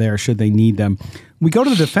they have there should they need them. We go to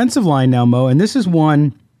the defensive line now, Mo, and this is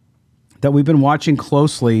one that we've been watching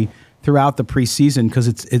closely throughout the preseason because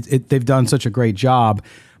they've done such a great job.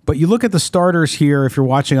 But you look at the starters here. If you're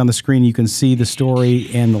watching on the screen, you can see the story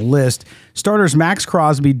and the list. Starters: Max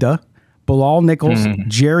Crosby, Bilal Nichols,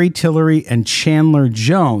 Jerry Tillery, and Chandler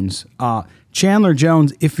Jones. Chandler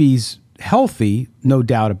Jones, if he's healthy, no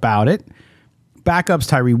doubt about it. Backups: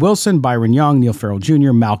 Tyree Wilson, Byron Young, Neil Farrell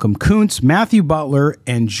Jr., Malcolm Kuntz, Matthew Butler,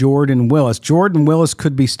 and Jordan Willis. Jordan Willis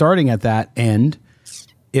could be starting at that end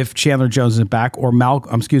if Chandler Jones isn't back, or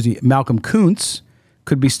Malcolm Kuntz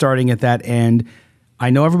could be starting at that end. I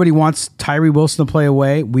know everybody wants Tyree Wilson to play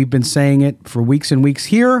away. We've been saying it for weeks and weeks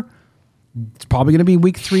here. It's probably going to be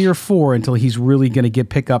week 3 or 4 until he's really going to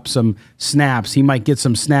pick up some snaps. He might get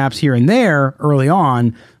some snaps here and there early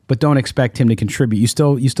on, but don't expect him to contribute. You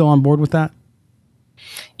still on board with that?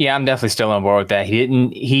 Yeah, I'm definitely still on board with that.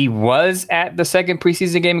 He was at the second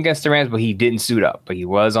preseason game against the Rams, but he didn't suit up. But he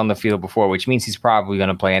was on the field before, which means he's probably going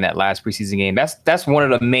to play in that last preseason game. That's one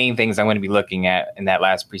of the main things I'm going to be looking at in that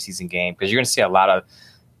last preseason game because you're going to see a lot of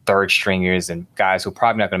third stringers and guys who are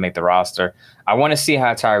probably not going to make the roster. I want to see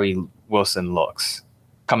how Tyree Wilson looks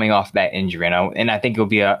coming off that injury, and I think it'll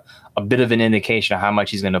be a bit of an indication of how much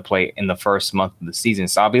he's going to play in the first month of the season.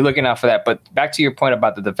 So I'll be looking out for that. But back to your point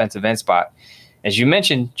about the defensive end spot. As you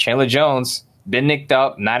mentioned, Chandler Jones, been nicked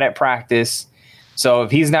up, not at practice. So if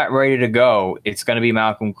he's not ready to go, it's going to be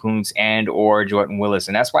Malcolm Kuntz and or Jordan Willis.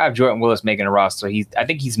 And that's why I have Jordan Willis making a roster. I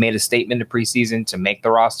think he's made a statement in the preseason to make the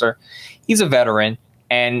roster. He's a veteran.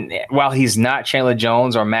 And while he's not Chandler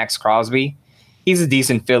Jones or Max Crosby, he's a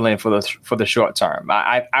decent fill-in for the short term.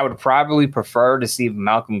 I would probably prefer to see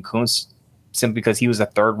Malcolm Kuntz simply because he was a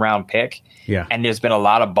 3rd-round pick. Yeah. And there's been a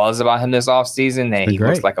lot of buzz about him this offseason, and he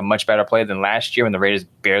looks like a much better player than last year when the Raiders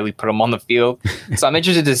barely put him on the field. So I'm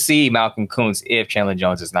interested to see Malcolm Kuntz if Chandler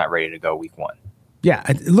Jones is not ready to go week 1. Yeah,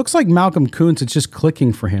 it looks like Malcolm Kuntz, it's just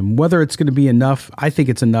clicking for him. Whether it's going to be enough, I think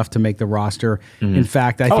it's enough to make the roster. In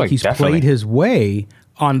fact, I think he's played his way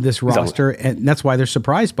on this roster, and that's why they're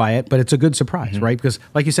surprised by it, but it's a good surprise, right? Because,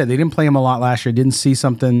 like you said, they didn't play him a lot last year, didn't see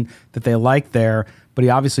something that they liked there, but he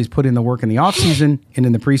obviously has put in the work in the offseason and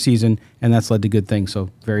in the preseason, and that's led to good things, so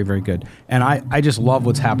very, very good. And I just love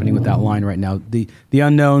what's happening with that line right now. The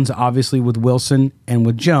unknowns, obviously, with Wilson and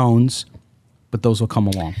with Jones, but those will come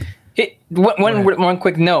along. One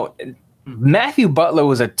quick note. Matthew Butler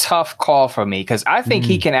was a tough call for me because I think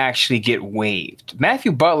he can actually get waived.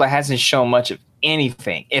 Matthew Butler hasn't shown much of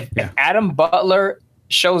anything. If Adam Butler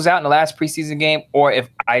shows out in the last preseason game, or if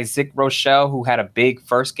Isaac Rochelle, who had a big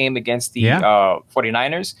first game against the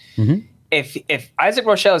 49ers, if Isaac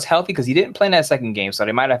Rochelle is healthy, because he didn't play in that second game, so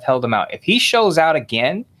they might have held him out. If he shows out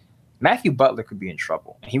again, Matthew Butler could be in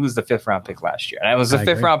trouble. He was the 5th round pick last year. And it was a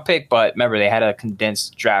 5th round pick, but remember, they had a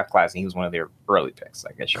condensed draft class, and he was one of their early picks,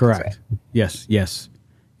 I guess you could say. Yes.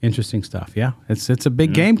 Interesting stuff. Yeah. It's a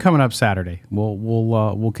big game coming up Saturday.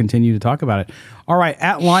 We'll continue to talk about it. All right,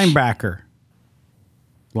 at linebacker.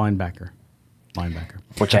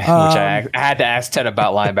 Which I had to ask Ted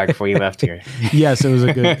about linebacker before he left here. Yes, it was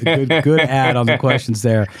a good add on the questions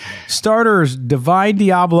there. Starters, Divine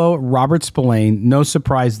Diablo, Robert Spillane. No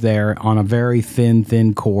surprise there on a very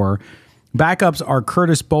thin core. Backups are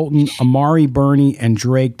Curtis Bolton, Amari Burney, and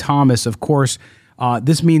Drake Thomas. Of course,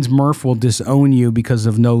 this means Murph will disown you because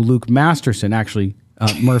of no Luke Masterson. Actually,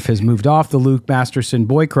 Murph has moved off the Luke Masterson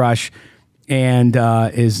boy crush and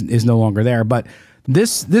is no longer there. But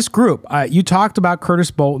this group, you talked about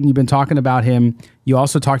Curtis Bolton. You've been talking about him. You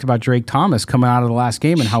also talked about Drake Thomas coming out of the last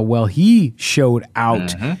game and how well he showed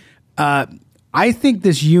out. I think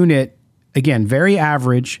this unit, again, very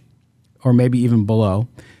average or maybe even below.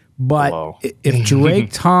 But if Drake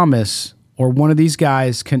Thomas or one of these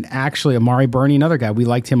guys can actually, Amari Burney, another guy, we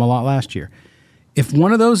liked him a lot last year. If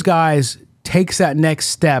one of those guys takes that next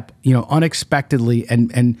step, unexpectedly,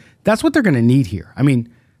 and that's what they're going to need here. I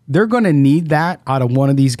mean, they're going to need that out of one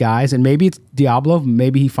of these guys, and maybe it's Diablo.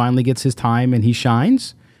 Maybe he finally gets his time and he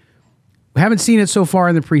shines. We haven't seen it so far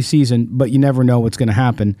in the preseason, but you never know what's going to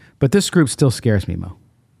happen. But this group still scares me, Mo.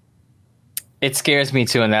 It scares me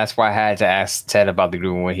too, and that's why I had to ask Ted about the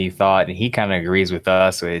group and what he thought, and he kind of agrees with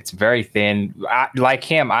us. So it's very thin. Like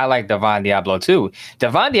him, I like Divine Diablo too.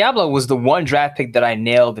 Divine Diablo was the one draft pick that I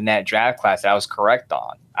nailed in that draft class that I was correct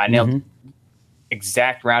on. I nailed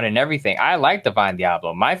exact round and everything. I like Divine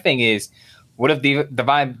Diablo. My thing is, what if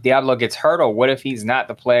Divine Diablo gets hurt, or what if he's not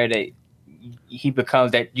the player that he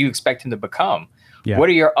becomes, that you expect him to become? Yeah. What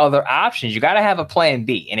are your other options? You got to have a plan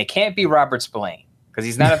B, and it can't be Robert Spillane because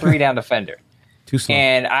he's not a 3-down defender. Too slow.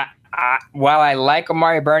 And while I like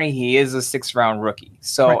Amari Burney, he is a 6th round rookie.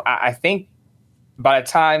 So I think by the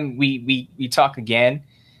time we talk again,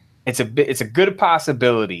 it's a good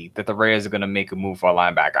possibility that the Raiders are going to make a move for a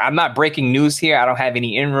linebacker. I'm not breaking news here. I don't have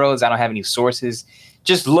any inroads. I don't have any sources.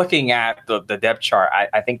 Just looking at the depth chart,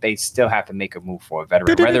 I think they still have to make a move for a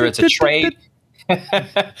veteran, whether it's a trade,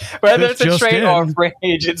 or a free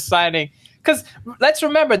agent signing. Because let's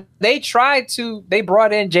remember, they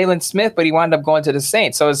brought in Jalen Smith, but he wound up going to the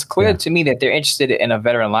Saints. So it's clear to me that they're interested in a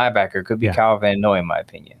veteran linebacker. Could be Kyle Van Noy, in my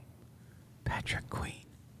opinion. Patrick Queen.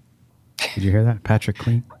 Did you hear that? Patrick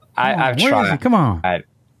Queen? I've tried. Come on.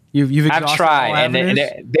 You've exhausted I've tried,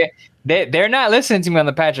 and they're not listening to me on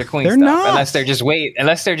the Patrick Queen stuff. Not. Unless they're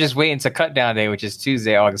just waiting to cut down day, which is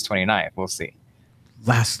Tuesday, August 29th. We'll see.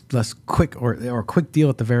 Last quick or quick deal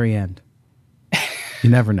at the very end. You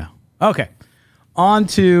never know. Okay. On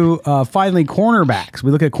to finally cornerbacks. We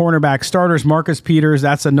look at cornerback starters. Marcus Peters,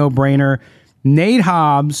 that's a no-brainer. Nate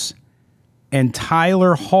Hobbs and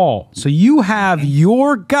Tyler Hall. So you have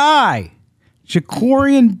your guy,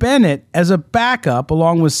 Jacorian Bennett, as a backup,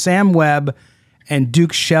 along with Sam Webb and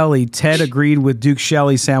Duke Shelley. Ted agreed with Duke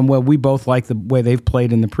Shelley, Sam Webb. We both like the way they've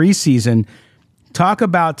played in the preseason. Talk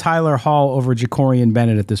about Tyler Hall over Jacorian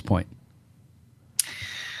Bennett at this point.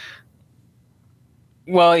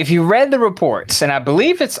 Well, if you read the reports, and I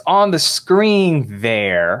believe it's on the screen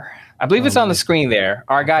there. Our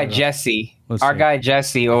guy Jesse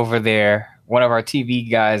over there, one of our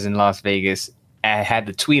TV guys in Las Vegas, had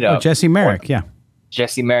the tweet up. Jesse Merrick,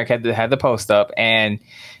 Jesse Merrick had the post up, and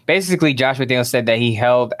basically Josh McDaniels said that he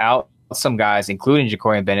held out some guys, including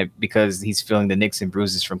Jacorian Bennett, because he's feeling the nicks and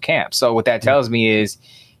bruises from camp. So what that tells me is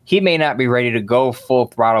he may not be ready to go full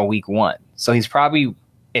throttle week 1. So he's probably,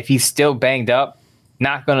 if he's still banged up,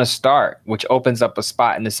 not going to start, which opens up a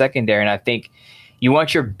spot in the secondary. And I think you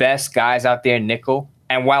want your best guys out there in nickel.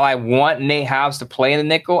 And while I want Nate Hobbs to play in the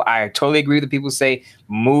nickel, I totally agree with the people who say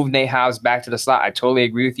move Nate Hobbs back to the slot. I totally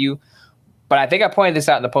agree with you. But I think I pointed this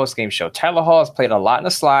out in the postgame show. Tyler Hall has played a lot in the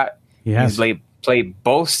slot. He's played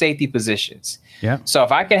both safety positions. Yeah. So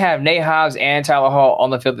if I can have Nate Hobbs and Tyler Hall on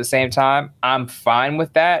the field at the same time, I'm fine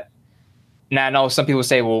with that. Now, I know some people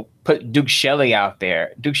say, well, put Duke Shelley out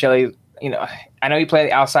there. Duke Shelley, I know he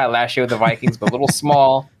played outside last year with the Vikings, but a little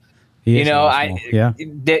small. There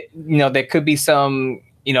could be some,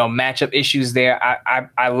 matchup issues there.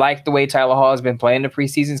 I like the way Tyler Hall has been playing the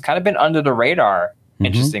preseason. It's kind of been under the radar,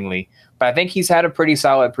 interestingly, but I think he's had a pretty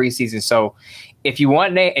solid preseason. So if you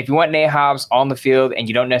want Nate Hobbs on the field and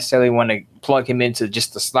you don't necessarily want to plug him into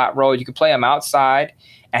just the slot role, you can play him outside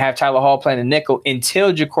and have Tyler Hall playing the nickel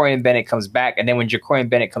until Jacorian Bennett comes back. And then when Jacorian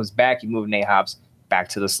Bennett comes back, you move Nate Hobbs back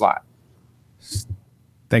to the slot.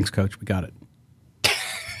 Thanks, Coach. We got it.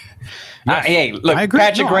 Hey, look,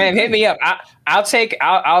 Patrick Graham, hit me up.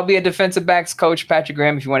 I'll be a defensive backs coach, Patrick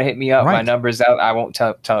Graham. If you want to hit me up, my number's out. I won't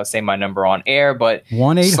say my number on air, but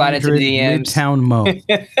 1-800 Midtown Mo.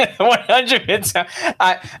 100 Midtown.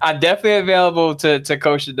 I'm definitely available to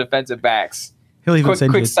coach the defensive backs. He'll even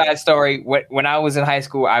quick side story. When I was in high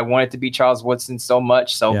school, I wanted to be Charles Woodson so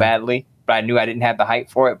badly, but I knew I didn't have the height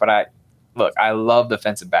for it. But I love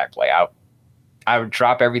defensive back play. I would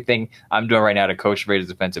drop everything I'm doing right now to coach Raiders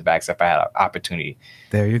defensive backs if I had an opportunity.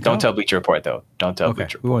 There you go. Don't tell Bleacher Report, though. Don't tell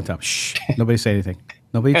Bleacher Report. We won't tell them. Shh. Nobody say anything.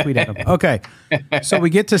 Nobody tweet at them. Okay. So we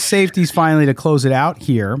get to safeties finally to close it out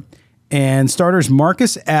here. And starters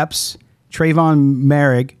Marcus Epps, Trayvon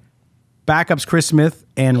Merrick, backups Chris Smith,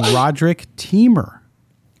 and Roderick Teamer.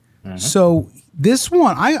 Mm-hmm. So this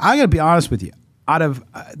one, I got to be honest with you. Out of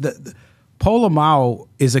the Polamalu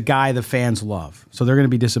is a guy the fans love. So they're going to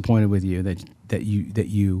be disappointed with you that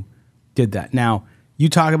you did that. Now, you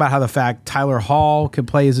talk about how the fact Tyler Hall can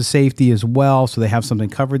play as a safety as well, so they have something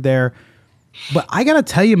covered there. But I got to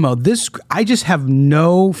tell you, Mo, I just have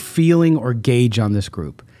no feeling or gauge on this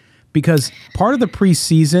group because part of the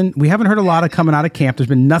preseason, we haven't heard a lot of coming out of camp. There's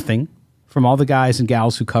been nothing from all the guys and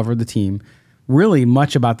gals who covered the team really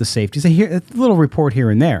much about the safeties. A little report here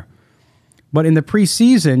and there. But in the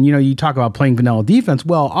preseason, you talk about playing vanilla defense.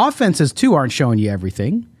 Well, offenses too aren't showing you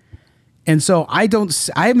everything. And so I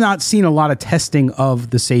have not seen a lot of testing of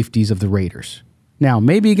the safeties of the Raiders. Now,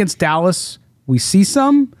 maybe against Dallas, we see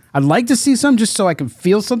some. I'd like to see some just so I can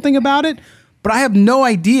feel something about it. But I have no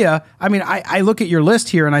idea. I mean, I look at your list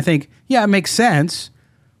here and I think, yeah, it makes sense.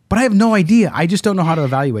 But I have no idea. I just don't know how to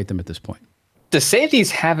evaluate them at this point. The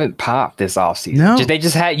safeties haven't popped this offseason. No. They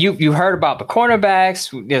just had you heard about the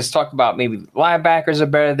cornerbacks. We just talked about maybe linebackers are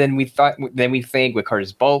better than we think with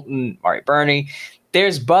Curtis Bolton, Mari Burney.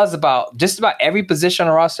 There's buzz about just about every position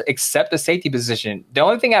on the roster except the safety position. The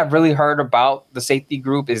only thing I've really heard about the safety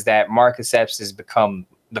group is that Marcus Epps has become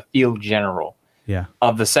the field general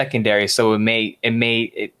of the secondary. So it makes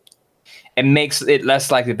it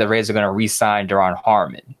less likely the Raiders are going to re-sign Daron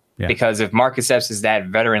Harmon. Yeah. Because if Marcus Epps is that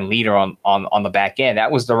veteran leader on the back end,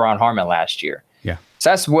 that was Daron Harmon last year. Yeah.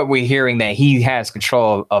 So that's what we're hearing, that he has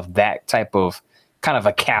control of that type of kind of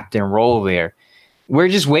a captain role there. We're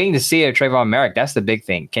just waiting to see if Trayvon Merrick, that's the big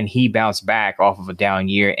thing. Can he bounce back off of a down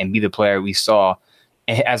year and be the player we saw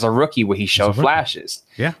as a rookie where he showed flashes?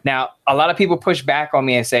 Yeah. Now, a lot of people push back on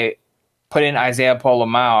me and say, put in Isaiah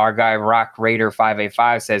Polamalu. Our guy Rock Raider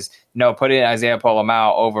 585 says, no, put in Isaiah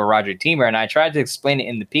Polamalu over Roderick Teamer. And I tried to explain it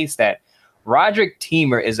in the piece that Roderick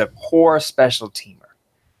Teamer is a core special teamer.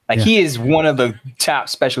 He is one of the top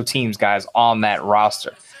special teams guys on that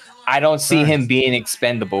roster. I don't see him being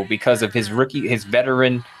expendable because of his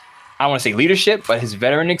veteran, I want to say leadership, but his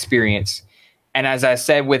veteran experience. And as I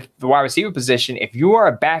said with the wide receiver position, if you are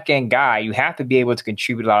a back end guy, you have to be able to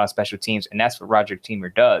contribute a lot on special teams. And that's what Roderick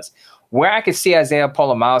Teamer does. Where I could see Isaiah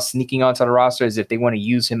Polamalu sneaking onto the roster is if they want to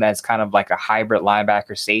use him as kind of like a hybrid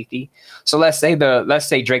linebacker safety. So let's say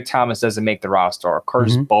Drake Thomas doesn't make the roster, or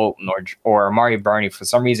Curtis Bolton or Amari Burney for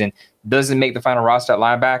some reason doesn't make the final roster at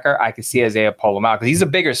linebacker. I could see Isaiah Polamalu because he's a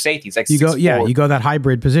bigger safety. He's like you go that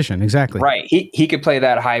hybrid position, exactly. Right. He could play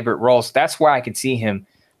that hybrid role. So that's where I could see him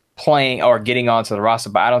playing or getting onto the roster,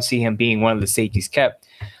 but I don't see him being one of the safeties kept.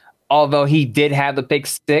 Although he did have the pick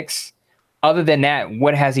six. Other than that,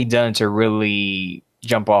 what has he done to really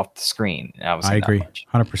jump off the screen? I agree,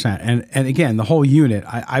 100%. And again, the whole unit.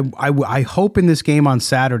 I hope in this game on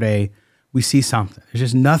Saturday we see something. There's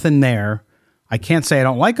just nothing there. I can't say I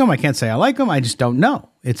don't like him. I can't say I like him. I just don't know.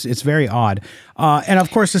 It's very odd. And of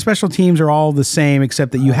course, the special teams are all the same,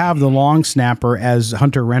 except that you have the long snapper as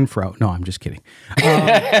Hunter Renfrow. No, I'm just kidding.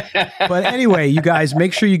 But anyway, you guys,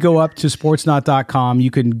 make sure you go up to sportsnot.com. You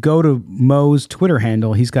can go to Mo's Twitter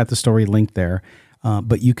handle. He's got the story linked there.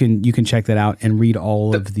 But you can check that out and read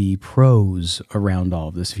all of the pros around all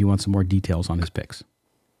of this if you want some more details on his picks.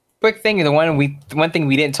 Quick thing, the one thing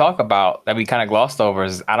we didn't talk about that we kind of glossed over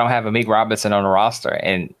is I don't have Amik Robinson on the roster.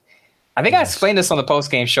 And I think I explained this on the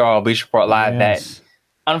post-game show on Bleacher Report Live that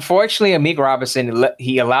unfortunately Amik Robinson,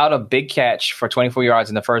 he allowed a big catch for 24 yards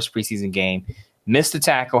in the first preseason game, missed the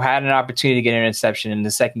tackle, had an opportunity to get an interception in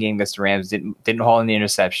the second game against the Rams, didn't haul in the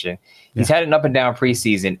interception. He's had an up and down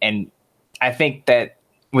preseason. And I think that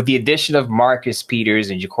with the addition of Marcus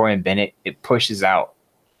Peters and Jacorian Bennett, it pushes out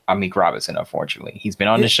Amik Robinson, unfortunately. He's been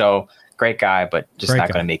on the show, great guy, but just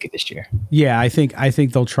not going to make it this year. Yeah, I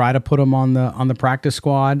think they'll try to put him on the practice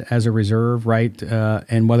squad as a reserve, right?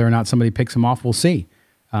 And whether or not somebody picks him off, we'll see.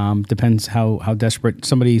 Depends how desperate.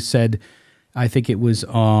 Somebody said I think it was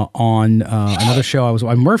on another show. I was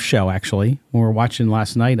on Murph's show, actually. We were watching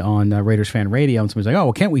last night on Raiders Fan Radio, and somebody's like, oh,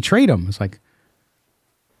 well, can't we trade him? It's like,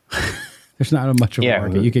 there's not much of a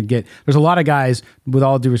market. You could get, there's a lot of guys, with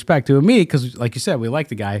all due respect to me, because like you said, we like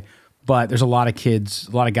the guy, but there's a lot of kids,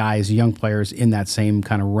 a lot of guys, young players in that same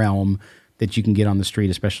kind of realm that you can get on the street,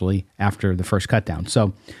 especially after the first cut down.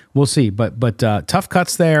 So we'll see. But tough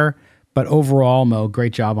cuts there. But overall, Mo,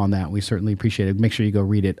 great job on that. We certainly appreciate it. Make sure you go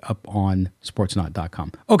read it up on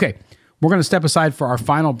sportsnot.com. Okay, we're going to step aside for our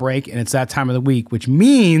final break, and it's that time of the week, which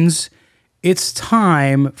means it's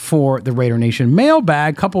time for the Raider Nation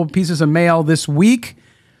mailbag. Couple of pieces of mail this week,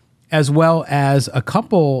 as well as a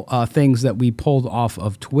couple things that we pulled off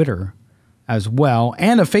of Twitter as well,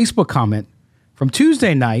 and a Facebook comment from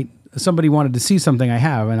Tuesday night. Somebody wanted to see something I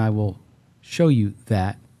have, and I will show you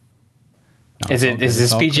that. No, is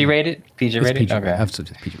this PG rated? PG rated? PG, okay.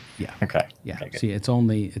 Absolutely PG. Yeah. Okay. Yeah. Okay, see, it's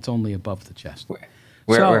only above the chest. We're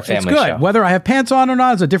a family it's good. show. Whether I have pants on or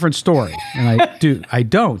not is a different story. And I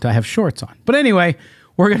don't. I have shorts on. But anyway,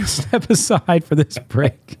 we're going to step aside for this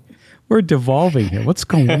break. We're devolving here. What's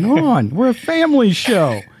going on? We're a family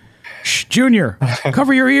show. Shh, Junior,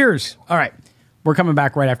 cover your ears. All right. We're coming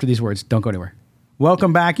back right after these words. Don't go anywhere.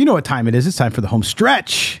 Welcome back. You know what time it is. It's time for the home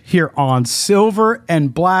stretch here on Silver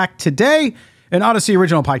and Black. Today, an Odyssey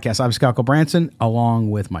original podcast. I'm Scott Branson,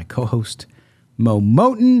 along with my co-host, Mo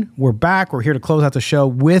Moten. We're back. We're here to close out the show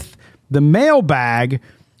with the mailbag.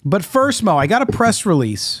 But first, Mo, I got a press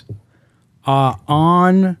release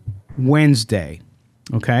on Wednesday.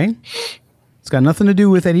 Okay? It's got nothing to do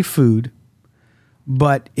with any food.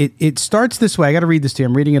 But it starts this way. I got to read this to you.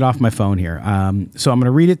 I'm reading it off my phone here. So I'm going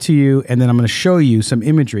to read it to you, and then I'm going to show you some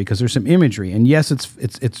imagery, because there's some imagery. And yes,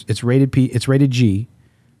 it's rated P. It's rated G.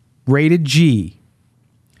 Rated G.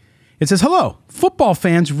 It says, "Hello, football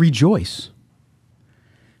fans, rejoice.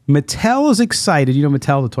 Mattel is excited." You know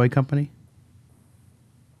Mattel, the toy company,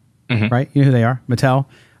 right? You know who they are. Mattel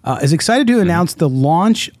is excited to announce the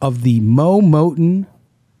launch of the Mo Moten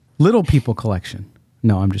Little People collection.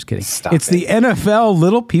 No, I'm just kidding. It's the NFL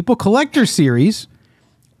Little People Collector Series,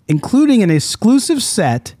 including an exclusive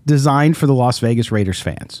set designed for the Las Vegas Raiders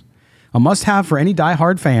fans. A must-have for any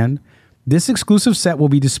die-hard fan, this exclusive set will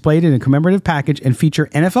be displayed in a commemorative package and feature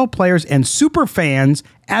NFL players and super fans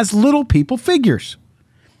as Little People figures.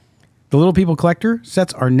 The Little People Collector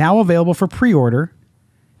sets are now available for pre-order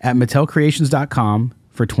at MattelCreations.com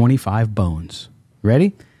for 25 bones.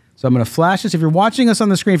 Ready? So I'm going to flash this. If you're watching us on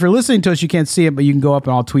the screen, if you're listening to us, you can't see it, but you can go up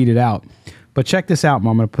and I'll tweet it out. But check this out,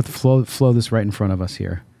 Mom. I'm going to flow this right in front of us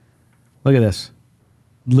here. Look at this.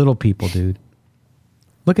 Little People, dude.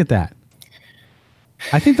 Look at that.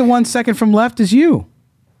 I think the 1 second from left is you.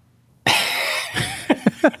 I'm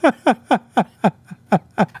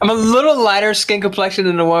a little lighter skin complexion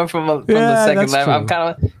than the one from the second left. True. I'm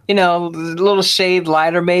kind of, a little shade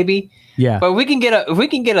lighter maybe. Yeah. But we can get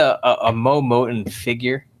a Mo Moten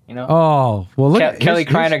figure, Oh, well, look. Kelly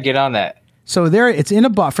Kreiner, get on that. So there, it's in a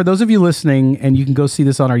box. For those of you listening, and you can go see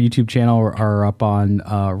this on our YouTube channel or up on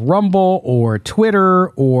Rumble or Twitter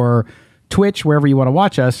or Twitch, wherever you want to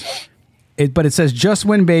watch us. But it says "Just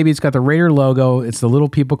Win, Baby." It's got the Raider logo. It's the Little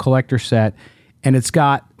People collector set, and it's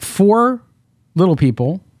got 4 little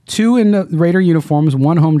people, 2 in the Raider uniforms,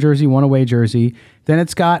 1 home jersey, 1 away jersey. Then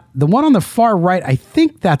it's got the one on the far right. I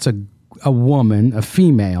think that's a woman, a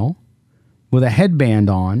female, with a headband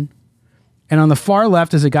on. And on the far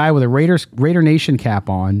left is a guy with a Raider Nation cap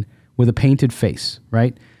on with a painted face,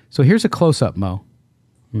 right? So here's a close-up, Mo.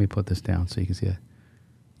 Let me put this down so you can see it.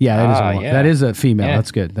 Yeah, that is a female. Yeah.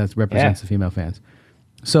 That's good. That represents the female fans.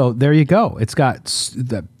 So there you go. It's got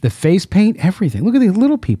the face paint, everything. Look at these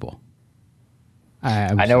little people.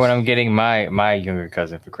 I know what I'm getting my younger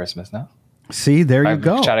cousin for Christmas now. See, there you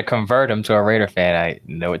go. Try to convert him to a Raider fan. I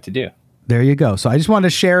know what to do. There you go. So I just wanted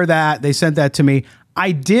to share that. They sent that to me.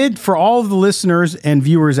 I did, for all of the listeners and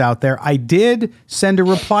viewers out there, I did send a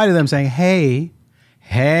reply to them saying, hey,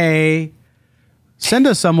 send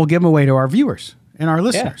us some. We'll give them away to our viewers and our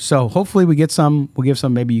listeners. Yeah. So hopefully we get some. We'll give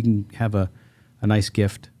some. Maybe you can have a nice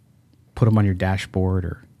gift, put them on your dashboard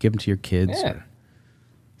or give them to your kids. Yeah. Or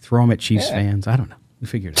throw them at Chiefs fans. I don't know. We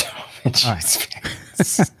figured it out. All right.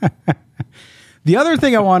 The other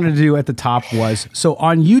thing I wanted to do at the top was, so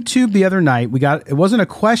on YouTube the other night, it wasn't a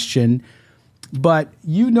question, but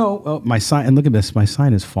my sign, and look at this, my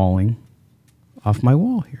sign is falling off my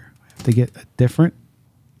wall here. I have to get a different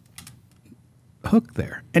hook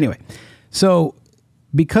there. Anyway, so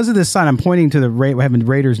because of this sign, I'm pointing to we're having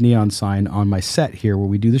Raiders neon sign on my set here where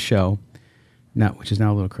we do the show, which is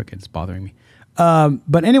now a little crooked. It's bothering me.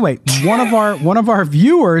 But anyway, one of our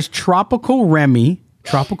viewers, Tropical Remy,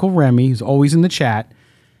 Tropical Remy, who's always in the chat,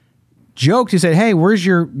 joked. He said, "Hey, where's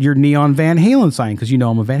your neon Van Halen sign? Because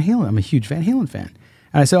I'm a huge Van Halen fan."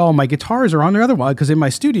 And I said, "Oh, my guitars are on the other wall because in my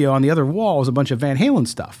studio on the other wall was a bunch of Van Halen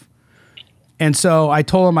stuff." And so I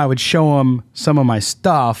told him I would show him some of my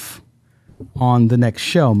stuff on the next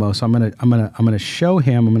show, Mo. So I'm gonna show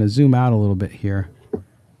him. I'm gonna zoom out a little bit here.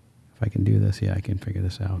 If I can do this, yeah, I can figure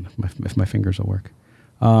this out. If my fingers will work,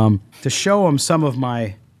 to show him some of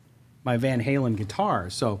my Van Halen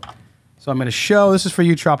guitars. So I'm gonna show. This is for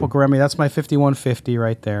you, Tropical Remy. That's my 5150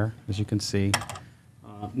 right there, as you can see.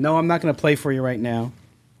 No, I'm not gonna play for you right now.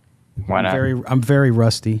 Why not? I'm very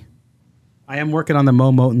rusty. I am working on the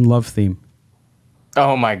Mo Moten love theme.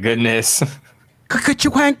 Oh my goodness!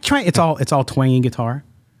 It's all twangy guitar,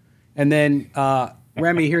 and then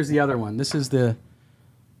Remy. Here's the other one. This is the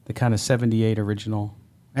kind of '78 original.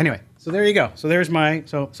 Anyway, so there you go. So there's my.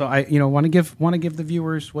 So I want to give the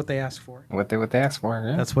viewers what they asked for. What they asked for.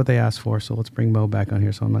 Yeah. That's what they asked for. So let's bring Mo back on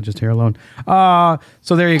here. So I'm not just here alone.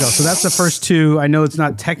 So there you go. So that's the first two. I know it's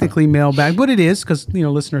not technically mailbag, but it is because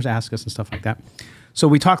listeners ask us and stuff like that. So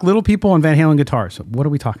we talk Little People and Van Halen guitars. So what are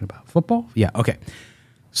we talking about? Football? Yeah. Okay.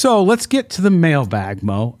 So let's get to the mailbag,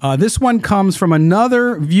 Mo. This one comes from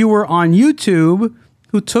another viewer on YouTube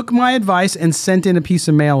who took my advice and sent in a piece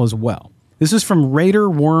of mail as well. This is from Raider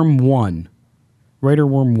Worm 1. Raider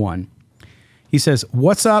Worm 1. He says,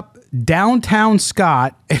 "What's up, downtown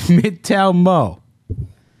Scott and midtown Mo?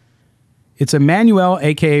 It's Emmanuel,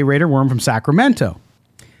 a.k.a. Raider Worm from Sacramento.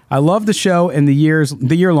 I love the show and the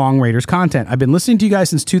year-long Raiders content. I've been listening to you guys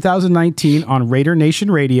since 2019 on Raider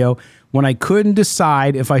Nation Radio when I couldn't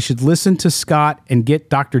decide if I should listen to Scott and get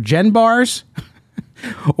Dr. Jen bars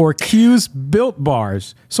or Q's Built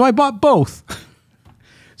bars. So I bought both."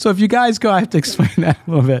 So if you guys go, I have to explain that a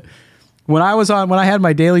little bit. When I had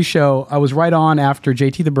my daily show, I was right on after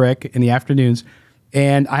JT the Brick in the afternoons,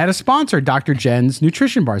 and I had a sponsor, Dr. Jen's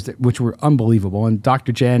nutrition bars, which were unbelievable. And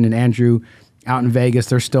Dr. Jen and Andrew out in Vegas,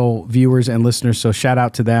 they're still viewers and listeners, so shout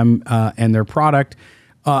out to them and their product.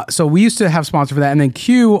 So we used to have sponsor for that, and then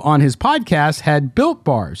Q on his podcast had Built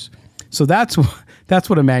bars. So that's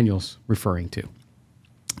what Emmanuel's referring to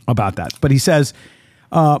about that. But he says,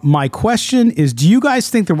 my question is, do you guys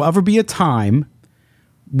think there will ever be a time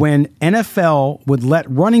when NFL would let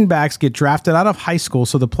running backs get drafted out of high school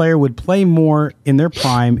so the player would play more in their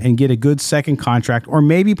prime and get a good second contract, or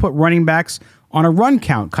maybe put running backs on a run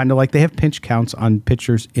count, kind of like they have pinch counts on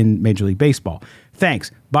pitchers in Major League Baseball? Thanks.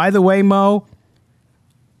 By the way, Mo,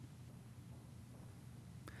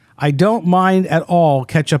 I don't mind at all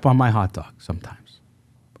ketchup on my hot dog sometimes.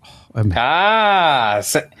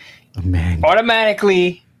 Emmanuel.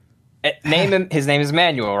 Automatically, his name is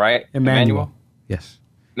Emmanuel, right? Emmanuel. Yes.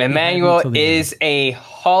 Emmanuel is a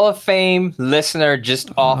Hall of Fame listener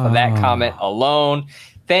just off of that comment alone.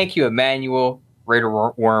 Thank you, Emmanuel. Raider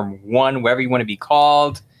Worm 1, whatever you want to be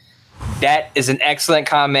called. That is an excellent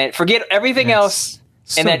comment. Forget everything else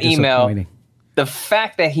in that email. The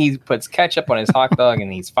fact that he puts ketchup on his hot dog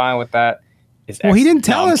and he's fine with that is excellent. Well, he didn't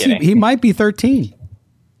tell us he might be 13.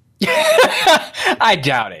 I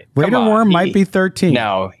doubt it. Raider Worm might be 13.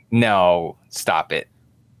 No, stop it.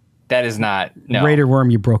 That is not. No. Raider Worm,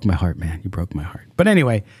 you broke my heart, man. You broke my heart. But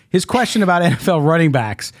anyway, his question about NFL running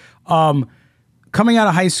backs. Coming out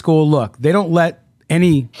of high school, look, they don't let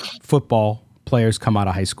any football players come out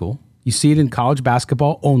of high school. You see it in college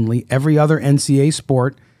basketball only. Every other NCAA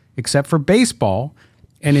sport except for baseball.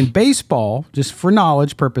 And in baseball, just for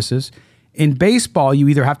knowledge purposes, in baseball, you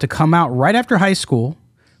either have to come out right after high school,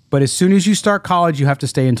 but as soon as you start college, you have to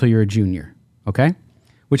stay until you're a junior, okay?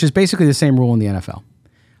 Which is basically the same rule in the NFL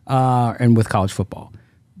and with college football.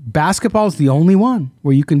 Basketball is the only one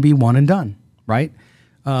where you can be one and done, right?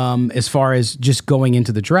 As far as just going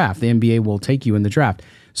into the draft. The NBA will take you in the draft.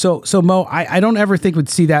 So Mo, I don't ever think we'd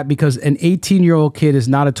see that because an 18-year-old kid is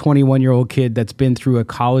not a 21-year-old kid that's been through a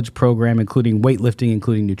college program, including weightlifting,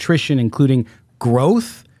 including nutrition, including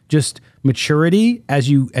growth, just maturity as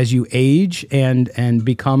you age and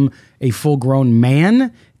become a full-grown man.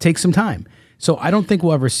 It takes some time. So I don't think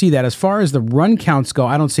we'll ever see that. As far as the run counts go,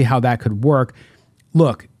 I don't see how that could work.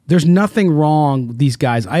 Look, there's nothing wrong with these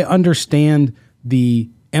guys. I understand the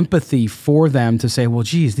empathy for them to say, well,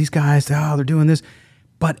 geez, these guys, they're doing this.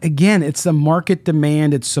 But again, it's the market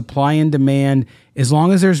demand, it's supply and demand. As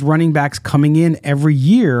long as there's running backs coming in every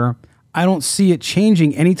year, I don't see it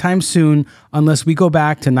changing anytime soon unless we go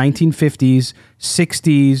back to 1950s,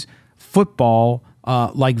 60s football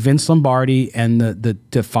like Vince Lombardi and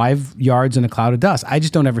the 5 yards in a cloud of dust. I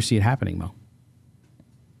just don't ever see it happening, Mo.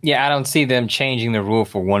 Yeah, I don't see them changing the rule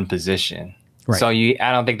for one position. Right. So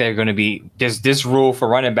I don't think they're going to be this rule for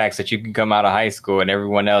running backs that you can come out of high school and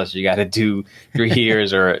everyone else you got to do 3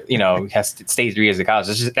 years or has to stay 3 years of college.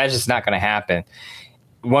 That's just not going to happen.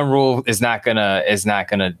 One rule is not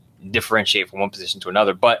gonna differentiate from one position to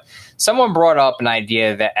another. But someone brought up an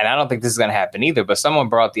idea that, and I don't think this is going to happen either. But someone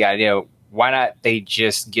brought up the idea: why not they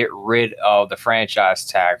just get rid of the franchise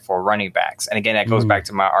tag for running backs? And again, that goes back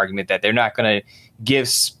to my argument that they're not going to give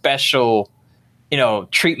special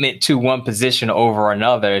treatment to one position over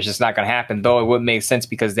another. It's just not going to happen, though it would make sense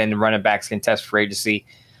because then the running backs can test for agency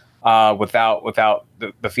without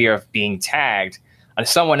the fear of being tagged. And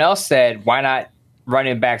someone else said, why not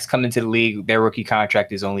running backs come into the league, their rookie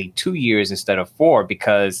contract is only 2 years instead of 4,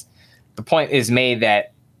 because the point is made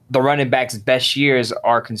that the running back's best years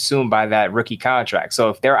are consumed by that rookie contract. So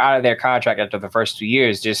if they're out of their contract after the first 2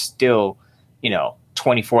 years, they're still,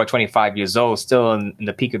 24, 25 years old, still in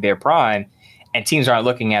the peak of their prime. And teams aren't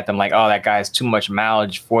looking at them like, oh, that guy has too much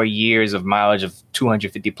mileage, 4 years of mileage of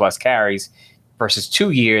 250 plus carries versus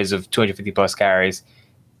 2 years of 250 plus carries.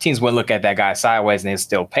 Teams wouldn't look at that guy sideways and they'd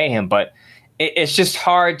still pay him. But it's just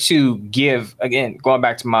hard to give, again, going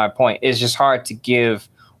back to my point, it's just hard to give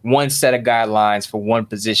one set of guidelines for one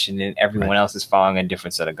position and everyone else is following a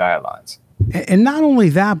different set of guidelines. And not only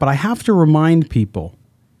that, but I have to remind people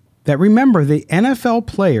that, remember, the NFL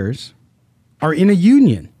players are in a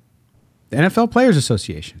union, the NFL Players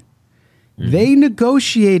Association. Mm-hmm. They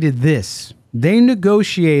negotiated this. They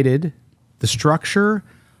negotiated the structure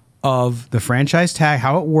of the franchise tag,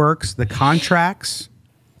 how it works, the contracts.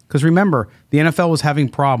 Because remember, the NFL was having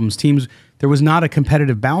problems. There was not a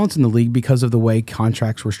competitive balance in the league because of the way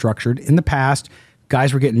contracts were structured. In the past,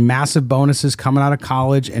 guys were getting massive bonuses coming out of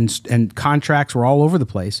college, and contracts were all over the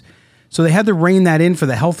place. So they had to rein that in for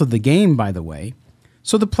the health of the game, by the way.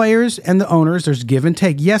 So the players and the owners, there's give and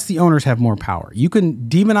take. Yes, the owners have more power. You can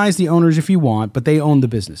demonize the owners if you want, but they own the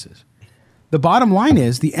businesses. The bottom line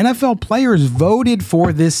is the NFL players voted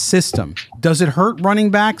for this system. Does it hurt running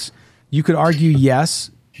backs? You could argue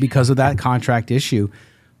yes, because of that contract issue.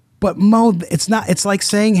 But Mo, it's not. It's like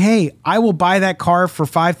saying, hey, I will buy that car for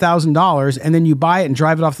 $5,000, and then you buy it and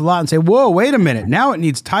drive it off the lot and say, whoa, wait a minute. Now it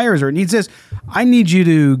needs tires or it needs this. I need you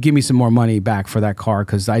to give me some more money back for that car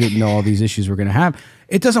because I didn't know all these issues we're going to have.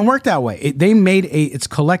 It doesn't work that way. They made it's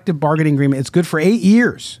collective bargaining agreement. It's good for 8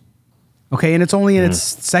 years. Okay, and it's only in its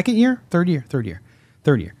second year, third year.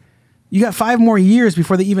 You got 5 more years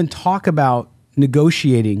before they even talk about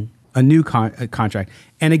negotiating a new contract.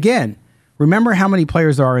 And again, remember how many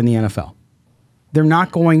players there are in the NFL. They're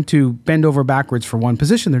not going to bend over backwards for one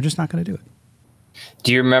position. They're just not going to do it.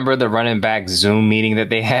 Do you remember the running back Zoom meeting that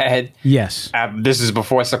they had? Yes. This is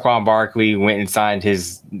before Saquon Barkley went and signed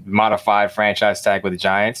his modified franchise tag with the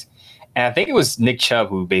Giants. And I think it was Nick Chubb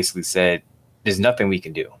who basically said, there's nothing we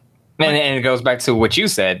can do. And it goes back to what you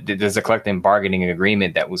said. There's a collective bargaining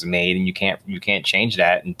agreement that was made, and you can't change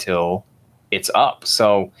that until it's up.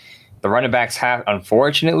 So the running backs have,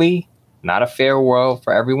 unfortunately, not a fair world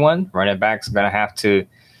for everyone. Running backs are going to have to,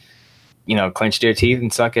 clench their teeth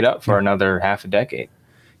and suck it up for another half a decade.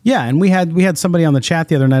 Yeah, and we had somebody on the chat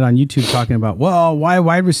the other night on YouTube talking about, well, why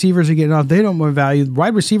wide receivers are getting off? They don't more value.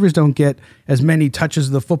 Wide receivers don't get as many touches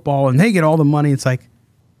of the football, and they get all the money. It's like,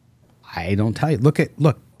 I don't tell you. Look,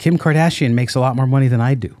 Kim Kardashian makes a lot more money than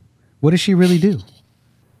I do. What does she really do?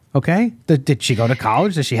 Okay, did she go to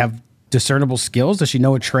college? Does she have discernible skills? Does she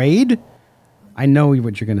know a trade? I know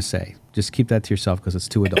what you're going to say. Just keep that to yourself because it's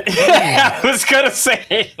too adult. I was going to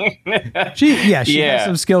say. She has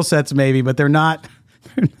some skill sets maybe, but they're not.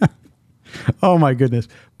 Oh, my goodness.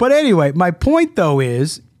 But anyway, my point, though,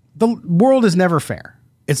 is the world is never fair.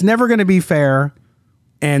 It's never going to be fair.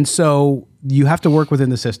 And so you have to work within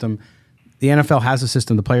the system. The NFL has a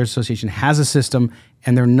system. The Players Association has a system,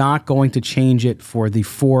 and they're not going to change it for the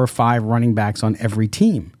 4 or 5 running backs on every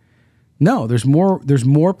team. No, there's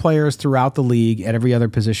more players throughout the league at every other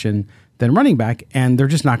position than running back, and they're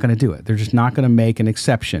just not going to do it. They're just not going to make an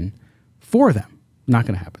exception for them. Not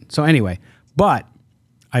going to happen. So anyway, but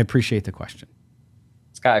I appreciate the question.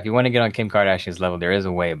 Scott, if you want to get on Kim Kardashian's level, there is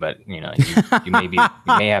a way, but you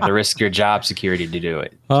may have to risk your job security to do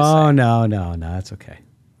it. No, that's okay.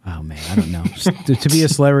 Oh man, I don't know. To be a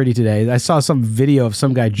celebrity today, I saw some video of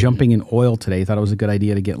some guy jumping in oil today. He thought it was a good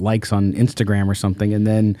idea to get likes on Instagram or something, and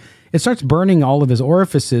then it starts burning all of his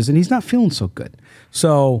orifices, and he's not feeling so good.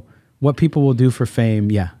 So what people will do for fame,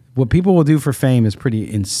 is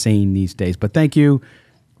pretty insane these days. But thank you,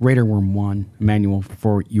 Raiderworm1, Emmanuel,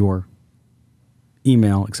 for your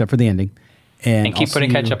email, except for the ending. And keep putting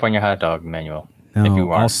ketchup on your hot dog, Emmanuel. No, if you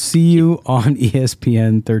are. I'll see you on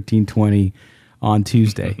ESPN 1320 on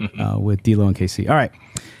Tuesday with D'Lo and KC. All right.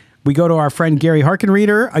 We go to our friend Gary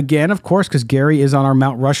Harkenreader again, of course, because Gary is on our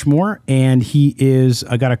Mount Rushmore, and he is.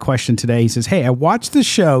 I got a question today. He says, "Hey, I watched the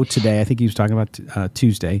show today. I think he was talking about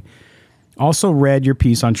Tuesday. Also read your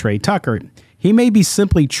piece on Trey Tucker. He may be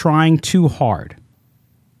simply trying too hard.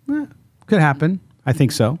 Could happen. I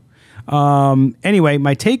think so. Anyway,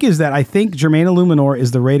 my take is that I think Jermaine Illuminor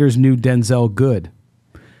is the Raiders' new Denzel Good.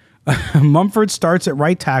 Mumford starts at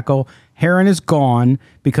right tackle. Heron is gone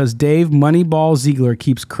because Dave Moneyball Ziegler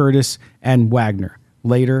keeps Curtis and Wagner.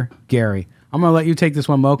 Later, Gary." I'm going to let you take this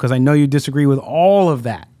one, Mo, because I know you disagree with all of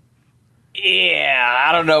that. Yeah,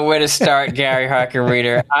 I don't know where to start, Gary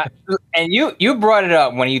Harkenreader. And you brought it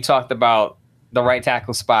up when you talked about the right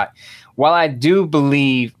tackle spot. While I do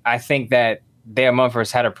believe, I think that Dave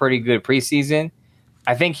Mumford's had a pretty good preseason,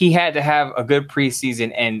 I think he had to have a good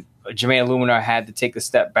preseason, and Jermaine Illuminor had to take a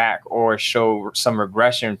step back or show some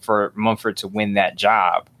regression for Mumford to win that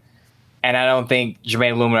job. And I don't think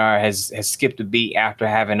Jermaine Illuminor has skipped a beat after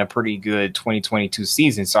having a pretty good 2022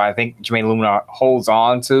 season. So I think Jermaine Illuminor holds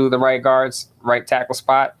on to the right tackle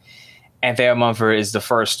spot, and Theo Mumford is the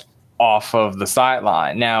first off of the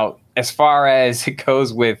sideline. Now, as far as it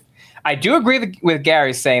goes with, I do agree with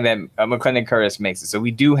Gary saying that McClendon Curtis makes it. So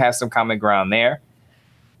we do have some common ground there.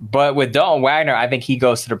 But with Dalton Wagner, I think he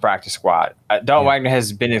goes to the practice squad. Dalton Wagner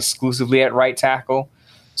has been exclusively at right tackle.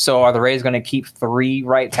 So are the Rays going to keep 3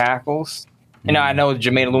 right tackles? You know, I know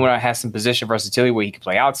Jermaine Illuminor has some position versatility where he can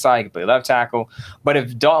play outside, he can play left tackle. But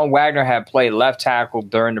if Dalton Wagner had played left tackle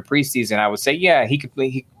during the preseason, I would say, yeah, he could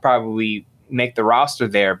probably make the roster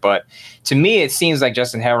there. But to me, it seems like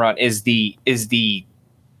Justin Heron is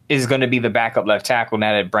going to be the backup left tackle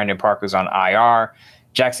now that Brandon Parker's on IR.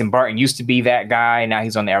 Jackson Barton used to be that guy. Now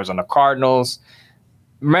he's on the Arizona Cardinals.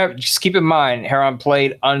 Remember, just keep in mind, Heron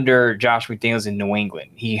played under Josh McDaniels in New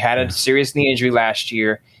England. He had a serious knee injury last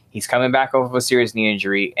year. He's coming back off of a serious knee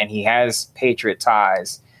injury, and he has Patriot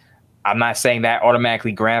ties. I'm not saying that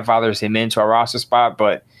automatically grandfathers him into a roster spot,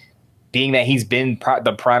 but being that he's been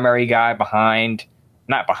the primary guy but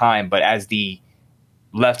as the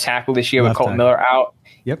left tackle this year with Colton Miller out,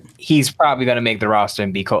 he's probably going to make the roster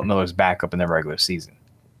and be Colton Miller's backup in the regular season.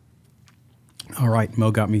 All right,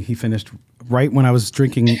 Mo got me. He finished right when I was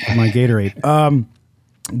drinking my Gatorade.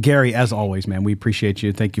 Gary, as always, man, we appreciate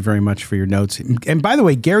you. Thank you very much for your notes. And by the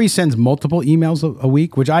way, Gary sends multiple emails a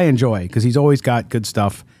week, which I enjoy because he's always got good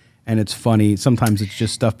stuff and it's funny. Sometimes it's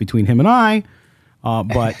just stuff between him and I,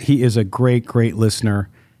 but he is a great, great listener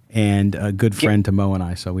and a good friend to Mo and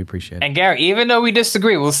I, so we appreciate it. And Gary, even though we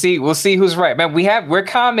disagree, we'll see who's right. Man,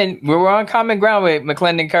 we're on common ground with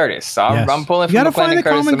McClendon Curtis. So I'm pulling for McClendon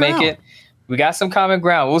Curtis to make it. We got some common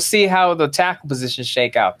ground. We'll see how the tackle positions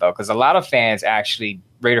shake out, though, because a lot of fans, actually,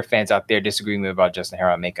 Raider fans out there, disagree with me about Justin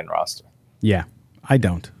Heron making the roster. Yeah, I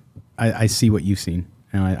don't. I see what you've seen,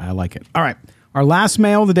 and I like it. All right, our last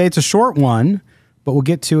mail of the day. It's a short one, but we'll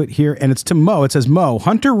get to it here, and it's to Mo. It says, Mo,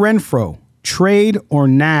 Hunter Renfrow, trade or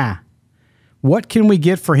nah? What can we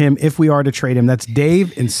get for him if we are to trade him? That's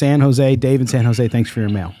Dave in San Jose. Dave in San Jose, thanks for your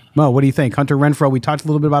mail. Mo, what do you think? Hunter Renfrow, we talked a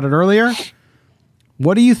little bit about it earlier.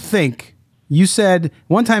 What do you think? You said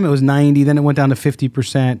one time it was 90, then it went down to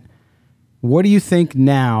 50%. What do you think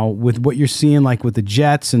now with what you're seeing, like with the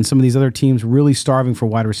Jets and some of these other teams really starving for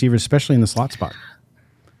wide receivers, especially in the slot spot?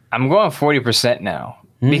 I'm going 40% now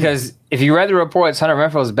because if you read the reports, Hunter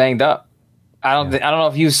Renfrow is banged up. I don't know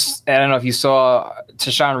if you saw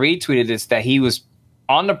Tashawn Reed tweeted this, that he was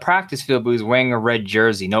on the practice field, but he was wearing a red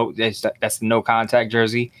jersey. No, that's the no contact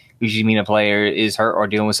jersey. Usually mean a player is hurt or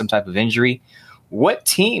dealing with some type of injury. What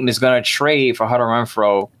team is going to trade for Hunter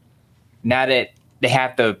Renfrow now that they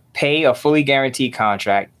have to pay a fully guaranteed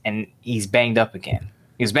contract and he's banged up again?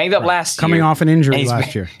 He was banged up last year. Coming off an injury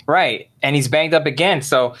last year. Right. And he's banged up again.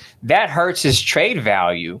 So that hurts his trade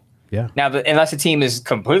value. Yeah. Now, unless the team is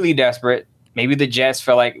completely desperate, maybe the Jets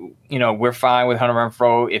feel like, we're fine with Hunter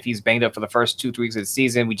Renfrow. If he's banged up for the first 2-3 weeks of the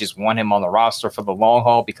season, we just want him on the roster for the long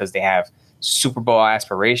haul because they have Super Bowl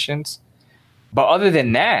aspirations. But other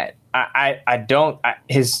than that,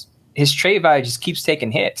 his trade value just keeps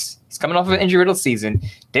taking hits. He's coming off of an injury-riddled season,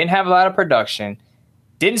 didn't have a lot of production,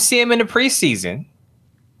 didn't see him in the preseason,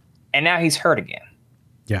 and now he's hurt again.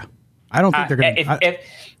 Yeah. I don't think they're going to...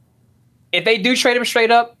 If they do trade him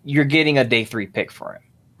straight up, you're getting a day 3 pick for him.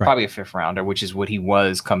 Right. Probably a 5th rounder, which is what he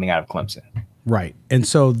was coming out of Clemson. Right. And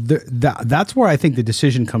so that's where I think the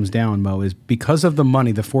decision comes down, Mo, is because of the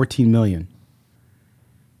money, the $14 million,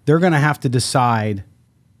 they're going to have to decide,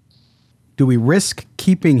 do we risk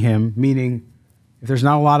keeping him, meaning if there's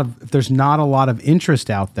not a lot of interest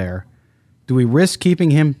out there, do we risk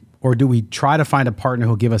keeping him or do we try to find a partner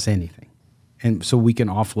who'll give us anything? And so we can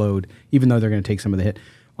offload, even though they're going to take some of the hit.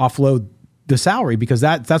 offload the salary, because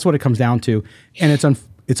that's what it comes down to. And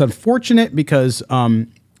it's unfortunate because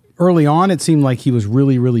early on it seemed like he was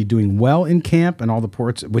really, really doing well in camp and all the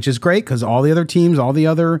reports, which is great because all the other teams, all the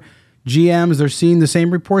other GMs, they're seeing the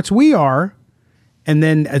same reports we are. And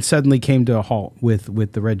then it suddenly came to a halt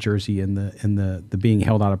with the red jersey and the being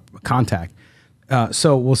held out of contact.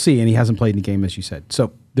 So we'll see. And he hasn't played in the game, as you said.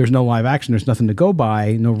 So there's no live action. There's nothing to go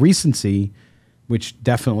by, no recency, which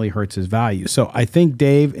definitely hurts his value. So I think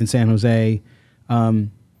Dave in San Jose,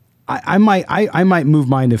 I might move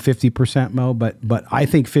mine to 50%, Mo, but I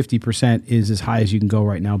think 50% is as high as you can go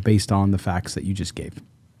right now based on the facts that you just gave.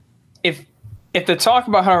 If the talk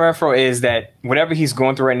about Hunter Renfrow is that whatever he's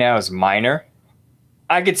going through right now is minor,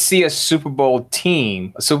 I could see a Super Bowl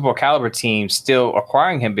caliber team still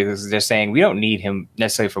acquiring him because they're saying we don't need him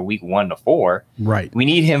necessarily for week 1 to 4. Right. We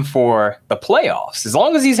need him for the playoffs. As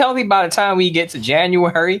long as he's healthy by the time we get to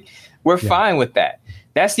January, we're fine with that.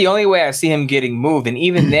 That's the only way I see him getting moved. And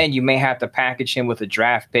even then, you may have to package him with a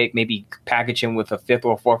draft pick, maybe package him with a 5th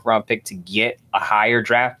or 4th round pick to get a higher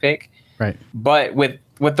draft pick. Right. But with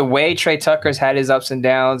the way Trey Tucker's had his ups and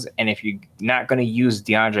downs, and if you're not going to use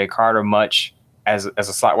DeAndre Carter much as a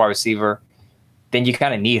slot wide receiver, then you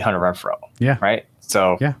kind of need Hunter Renfrow. Yeah. Right.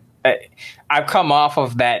 So I've come off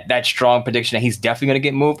of that strong prediction that he's definitely going to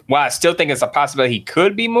get moved. While I still think it's a possibility he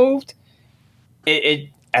could be moved, it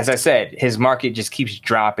as I said, his market just keeps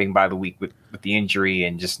dropping by the week with the injury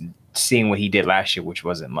and just seeing what he did last year, which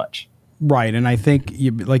wasn't much. Right. And I think,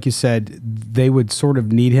 like you said, they would sort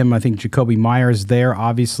of need him. I think Jacoby Myers there,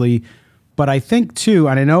 obviously. But I think, too,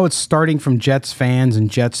 and I know it's starting from Jets fans and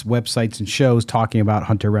Jets websites and shows talking about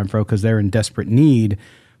Hunter Renfrow because they're in desperate need,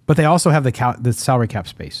 but they also have the salary cap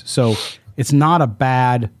space. So it's not a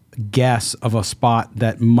bad guess of a spot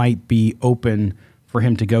that might be open for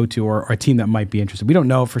him to go to or a team that might be interested. We don't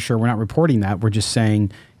know for sure. We're not reporting that. We're just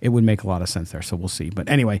saying it would make a lot of sense there. So we'll see. But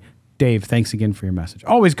anyway, Dave, thanks again for your message.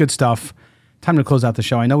 Always good stuff. Time to close out the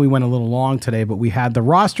show. I know we went a little long today, but we had the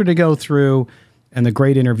roster to go through and the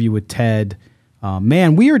great interview with Ted.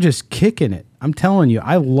 Man, we are just kicking it. I'm telling you,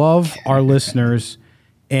 I love our listeners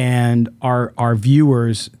and our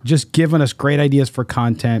viewers just giving us great ideas for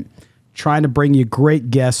content, trying to bring you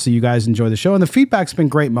great guests so you guys enjoy the show. And the feedback's been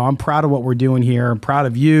great, Mo. I'm proud of what we're doing here. I'm proud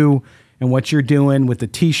of you and what you're doing with the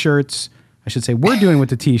T-shirts. I should say we're doing with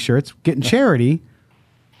the T-shirts, getting charity.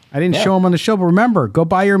 I didn't show them on the show, but remember, go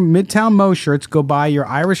buy your Midtown Mo shirts. Go buy your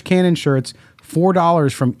Irish Cannon shirts.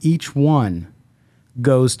 $4 from each one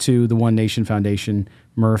goes to the One Nation Foundation,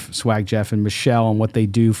 Murph, Swag Jeff, and Michelle, and what they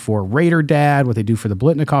do for Raider Dad, what they do for the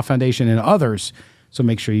Blitnikoff Foundation, and others. So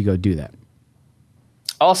make sure you go do that.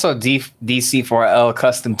 Also, DC4L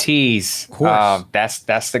Custom Tees. Of course.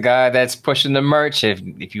 That's the guy that's pushing the merch.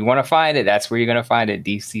 If you want to find it, that's where you're going to find it,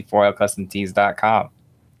 DC4LCustomTees.com.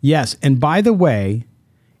 Yes, and by the way,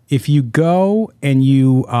 if you go and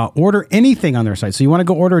you order anything on their site, so you want to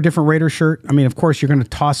go order a different Raider shirt, I mean, of course, you're going to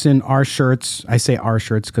toss in our shirts. I say our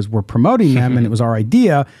shirts because we're promoting them and it was our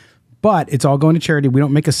idea, but it's all going to charity. We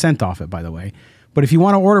don't make a cent off it, by the way. But if you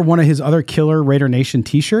want to order one of his other killer Raider Nation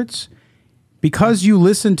t-shirts, because you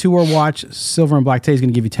listen to or watch Silver and Black Today, is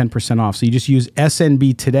going to give you 10% off. So you just use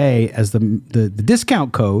SNB today as the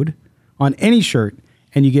discount code on any shirt,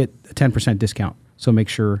 and you get a 10% discount. So make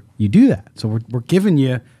sure you do that. So we're giving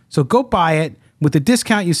you. So go buy it. With the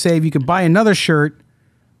discount you save, you can buy another shirt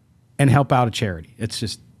and help out a charity.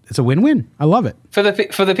 It's a win-win. I love it. For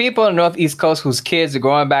the people in the Northeast Coast whose kids are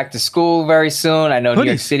going back to school very soon, I know New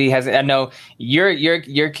York City has. I know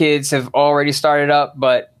your kids have already started up,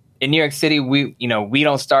 but in New York City, we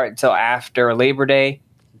don't start until after Labor Day.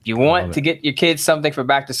 If you want to get your kids something for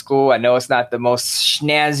back to school, I know it's not the most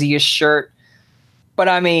snazziest shirt, but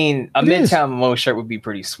I mean, a Midtown Mo shirt would be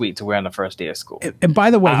pretty sweet to wear on the first day of school. And by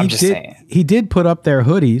the way, he did put up their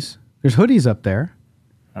hoodies. There's hoodies up there.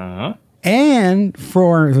 Uh-huh. And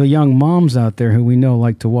for the young moms out there who we know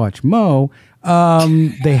like to watch Mo,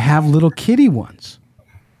 they have little kitty ones.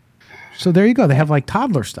 So there you go. They have like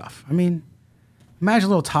toddler stuff. I mean, imagine a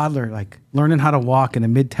little toddler like learning how to walk in a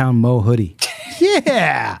Midtown Mo hoodie.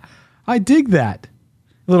 Yeah, I dig that.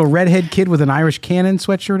 A little redhead kid with an Irish Cannon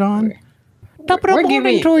sweatshirt on. We're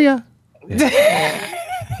giving to you.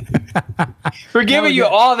 We're giving you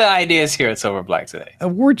all the ideas here at Silver Black today.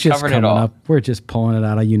 We're just coming up. We're just pulling it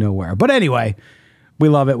out of you know where. But anyway, we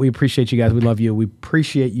love it. We appreciate you guys. We love you. We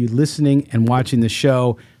appreciate you listening and watching the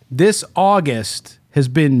show. This August has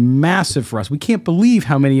been massive for us. We can't believe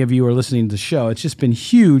how many of you are listening to the show. It's just been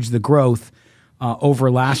huge, the growth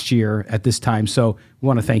over last year at this time. So we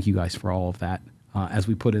want to thank you guys for all of that. as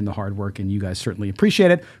we put in the hard work, and you guys certainly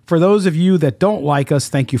appreciate it. For those of you that don't like us,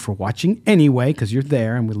 thank you for watching anyway, because you're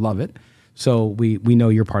there and we love it. So we know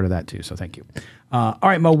you're part of that too, so thank you. All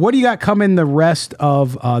right, Mo, what do you got coming the rest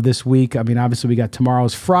of this week? I mean, obviously we got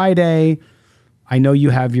tomorrow's Friday. I know you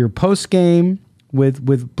have your post game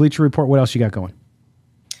with Bleacher Report. What else you got going?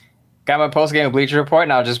 Got my post game Bleacher Report,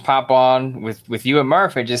 and I'll just pop on with you and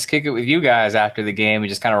Murph and just kick it with you guys after the game and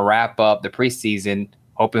just kind of wrap up the preseason,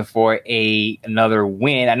 hoping for another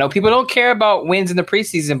win. I know people don't care about wins in the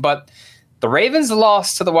preseason, but the Ravens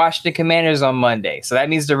lost to the Washington Commanders on Monday, so that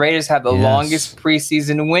means the Raiders have the longest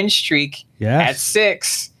preseason win streak at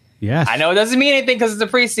 6. Yes, I know it doesn't mean anything because it's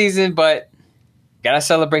the preseason, but gotta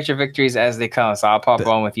celebrate your victories as they come. So I'll pop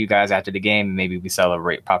on with you guys after the game, and maybe we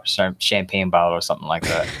celebrate, pop a champagne bottle or something like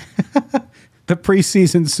that. The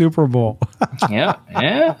preseason Super Bowl. yeah.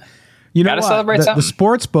 You know gotta what? Celebrate something. The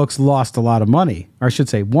sports books lost a lot of money, or I should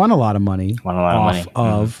say, won a lot of money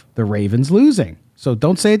of the Ravens losing. So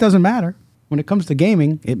don't say it doesn't matter. When it comes to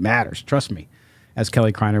gaming, it matters. Trust me, as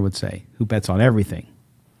Kelly Kreiner would say, who bets on everything,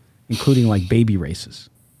 including like baby races.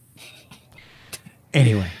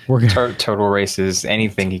 Anyway, we're gonna turtle races,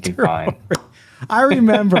 anything he can find. I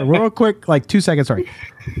remember real quick, like 2 seconds. Sorry,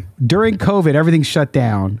 during COVID, everything shut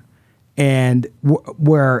down, and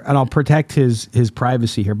and I'll protect his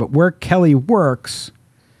privacy here, but where Kelly works,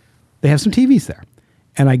 they have some TVs there,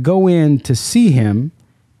 and I go in to see him,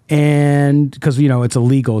 and because it's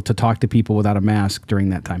illegal to talk to people without a mask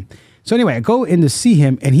during that time. So anyway, I go in to see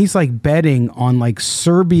him, and he's like betting on like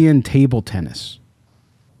Serbian table tennis.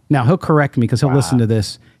 Now, he'll correct me because he'll listen to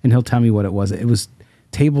this and he'll tell me what it was. It was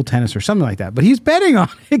table tennis or something like that. But he's betting on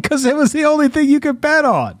it because it was the only thing you could bet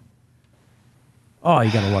on. Oh,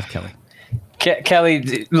 you got to love Kelly.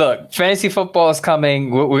 Kelly, look, fantasy football is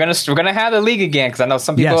coming. We're gonna have the league again because I know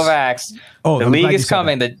some people have asked. Oh, the league is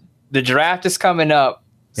coming. The draft is coming up.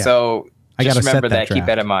 Yeah. So I just remember that. Keep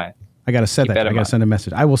that in mind. I got to set that. I got to send a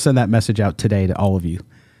message. I will send that message out today to all of you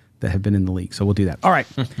that have been in the league. So we'll do that. All right.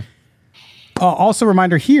 Also, a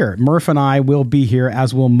reminder here, Murph and I will be here,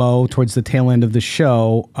 as will Mo, towards the tail end of the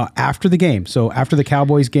show after the game. So after the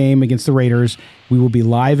Cowboys game against the Raiders, we will be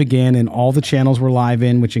live again in all the channels we're live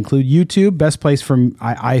in, which include YouTube, best place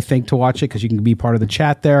I think to watch it because you can be part of the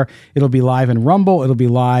chat there. It'll be live in Rumble. It'll be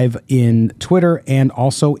live in Twitter and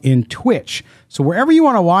also in Twitch. So wherever you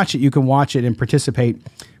want to watch it, you can watch it and participate.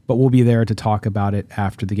 But we'll be there to talk about it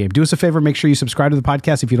after the game. Do us a favor, make sure you subscribe to the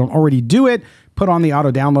podcast. If you don't already do it, put on the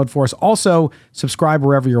auto download for us. Also, subscribe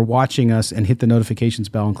wherever you're watching us and hit the notifications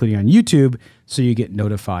bell, including on YouTube, so you get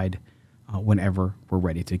notified whenever we're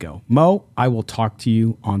ready to go. Mo, I will talk to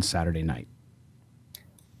you on Saturday night.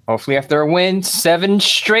 Hopefully after a win, 7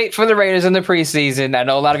 straight for the Raiders in the preseason. I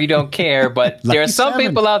know a lot of you don't care, but there are some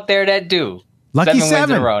people out there that do. Lucky 7 wins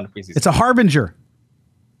in a row in the preseason. It's a harbinger.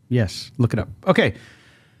 Yes, look it up. Okay.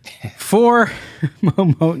 For Mo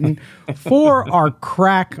Moten, for our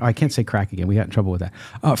I can't say crack again. We got in trouble with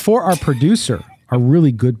that. For our producer, our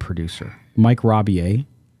really good producer, Mike Robier,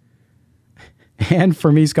 and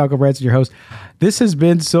for me, Scott Branson, your host, this has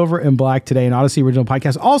been Silver and Black Today, an Odyssey original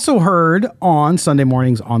podcast. Also heard on Sunday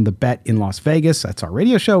mornings on The Bet in Las Vegas. That's our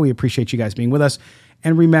radio show. We appreciate you guys being with us.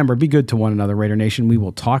 And remember, be good to one another, Raider Nation. We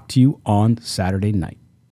will talk to you on Saturday night.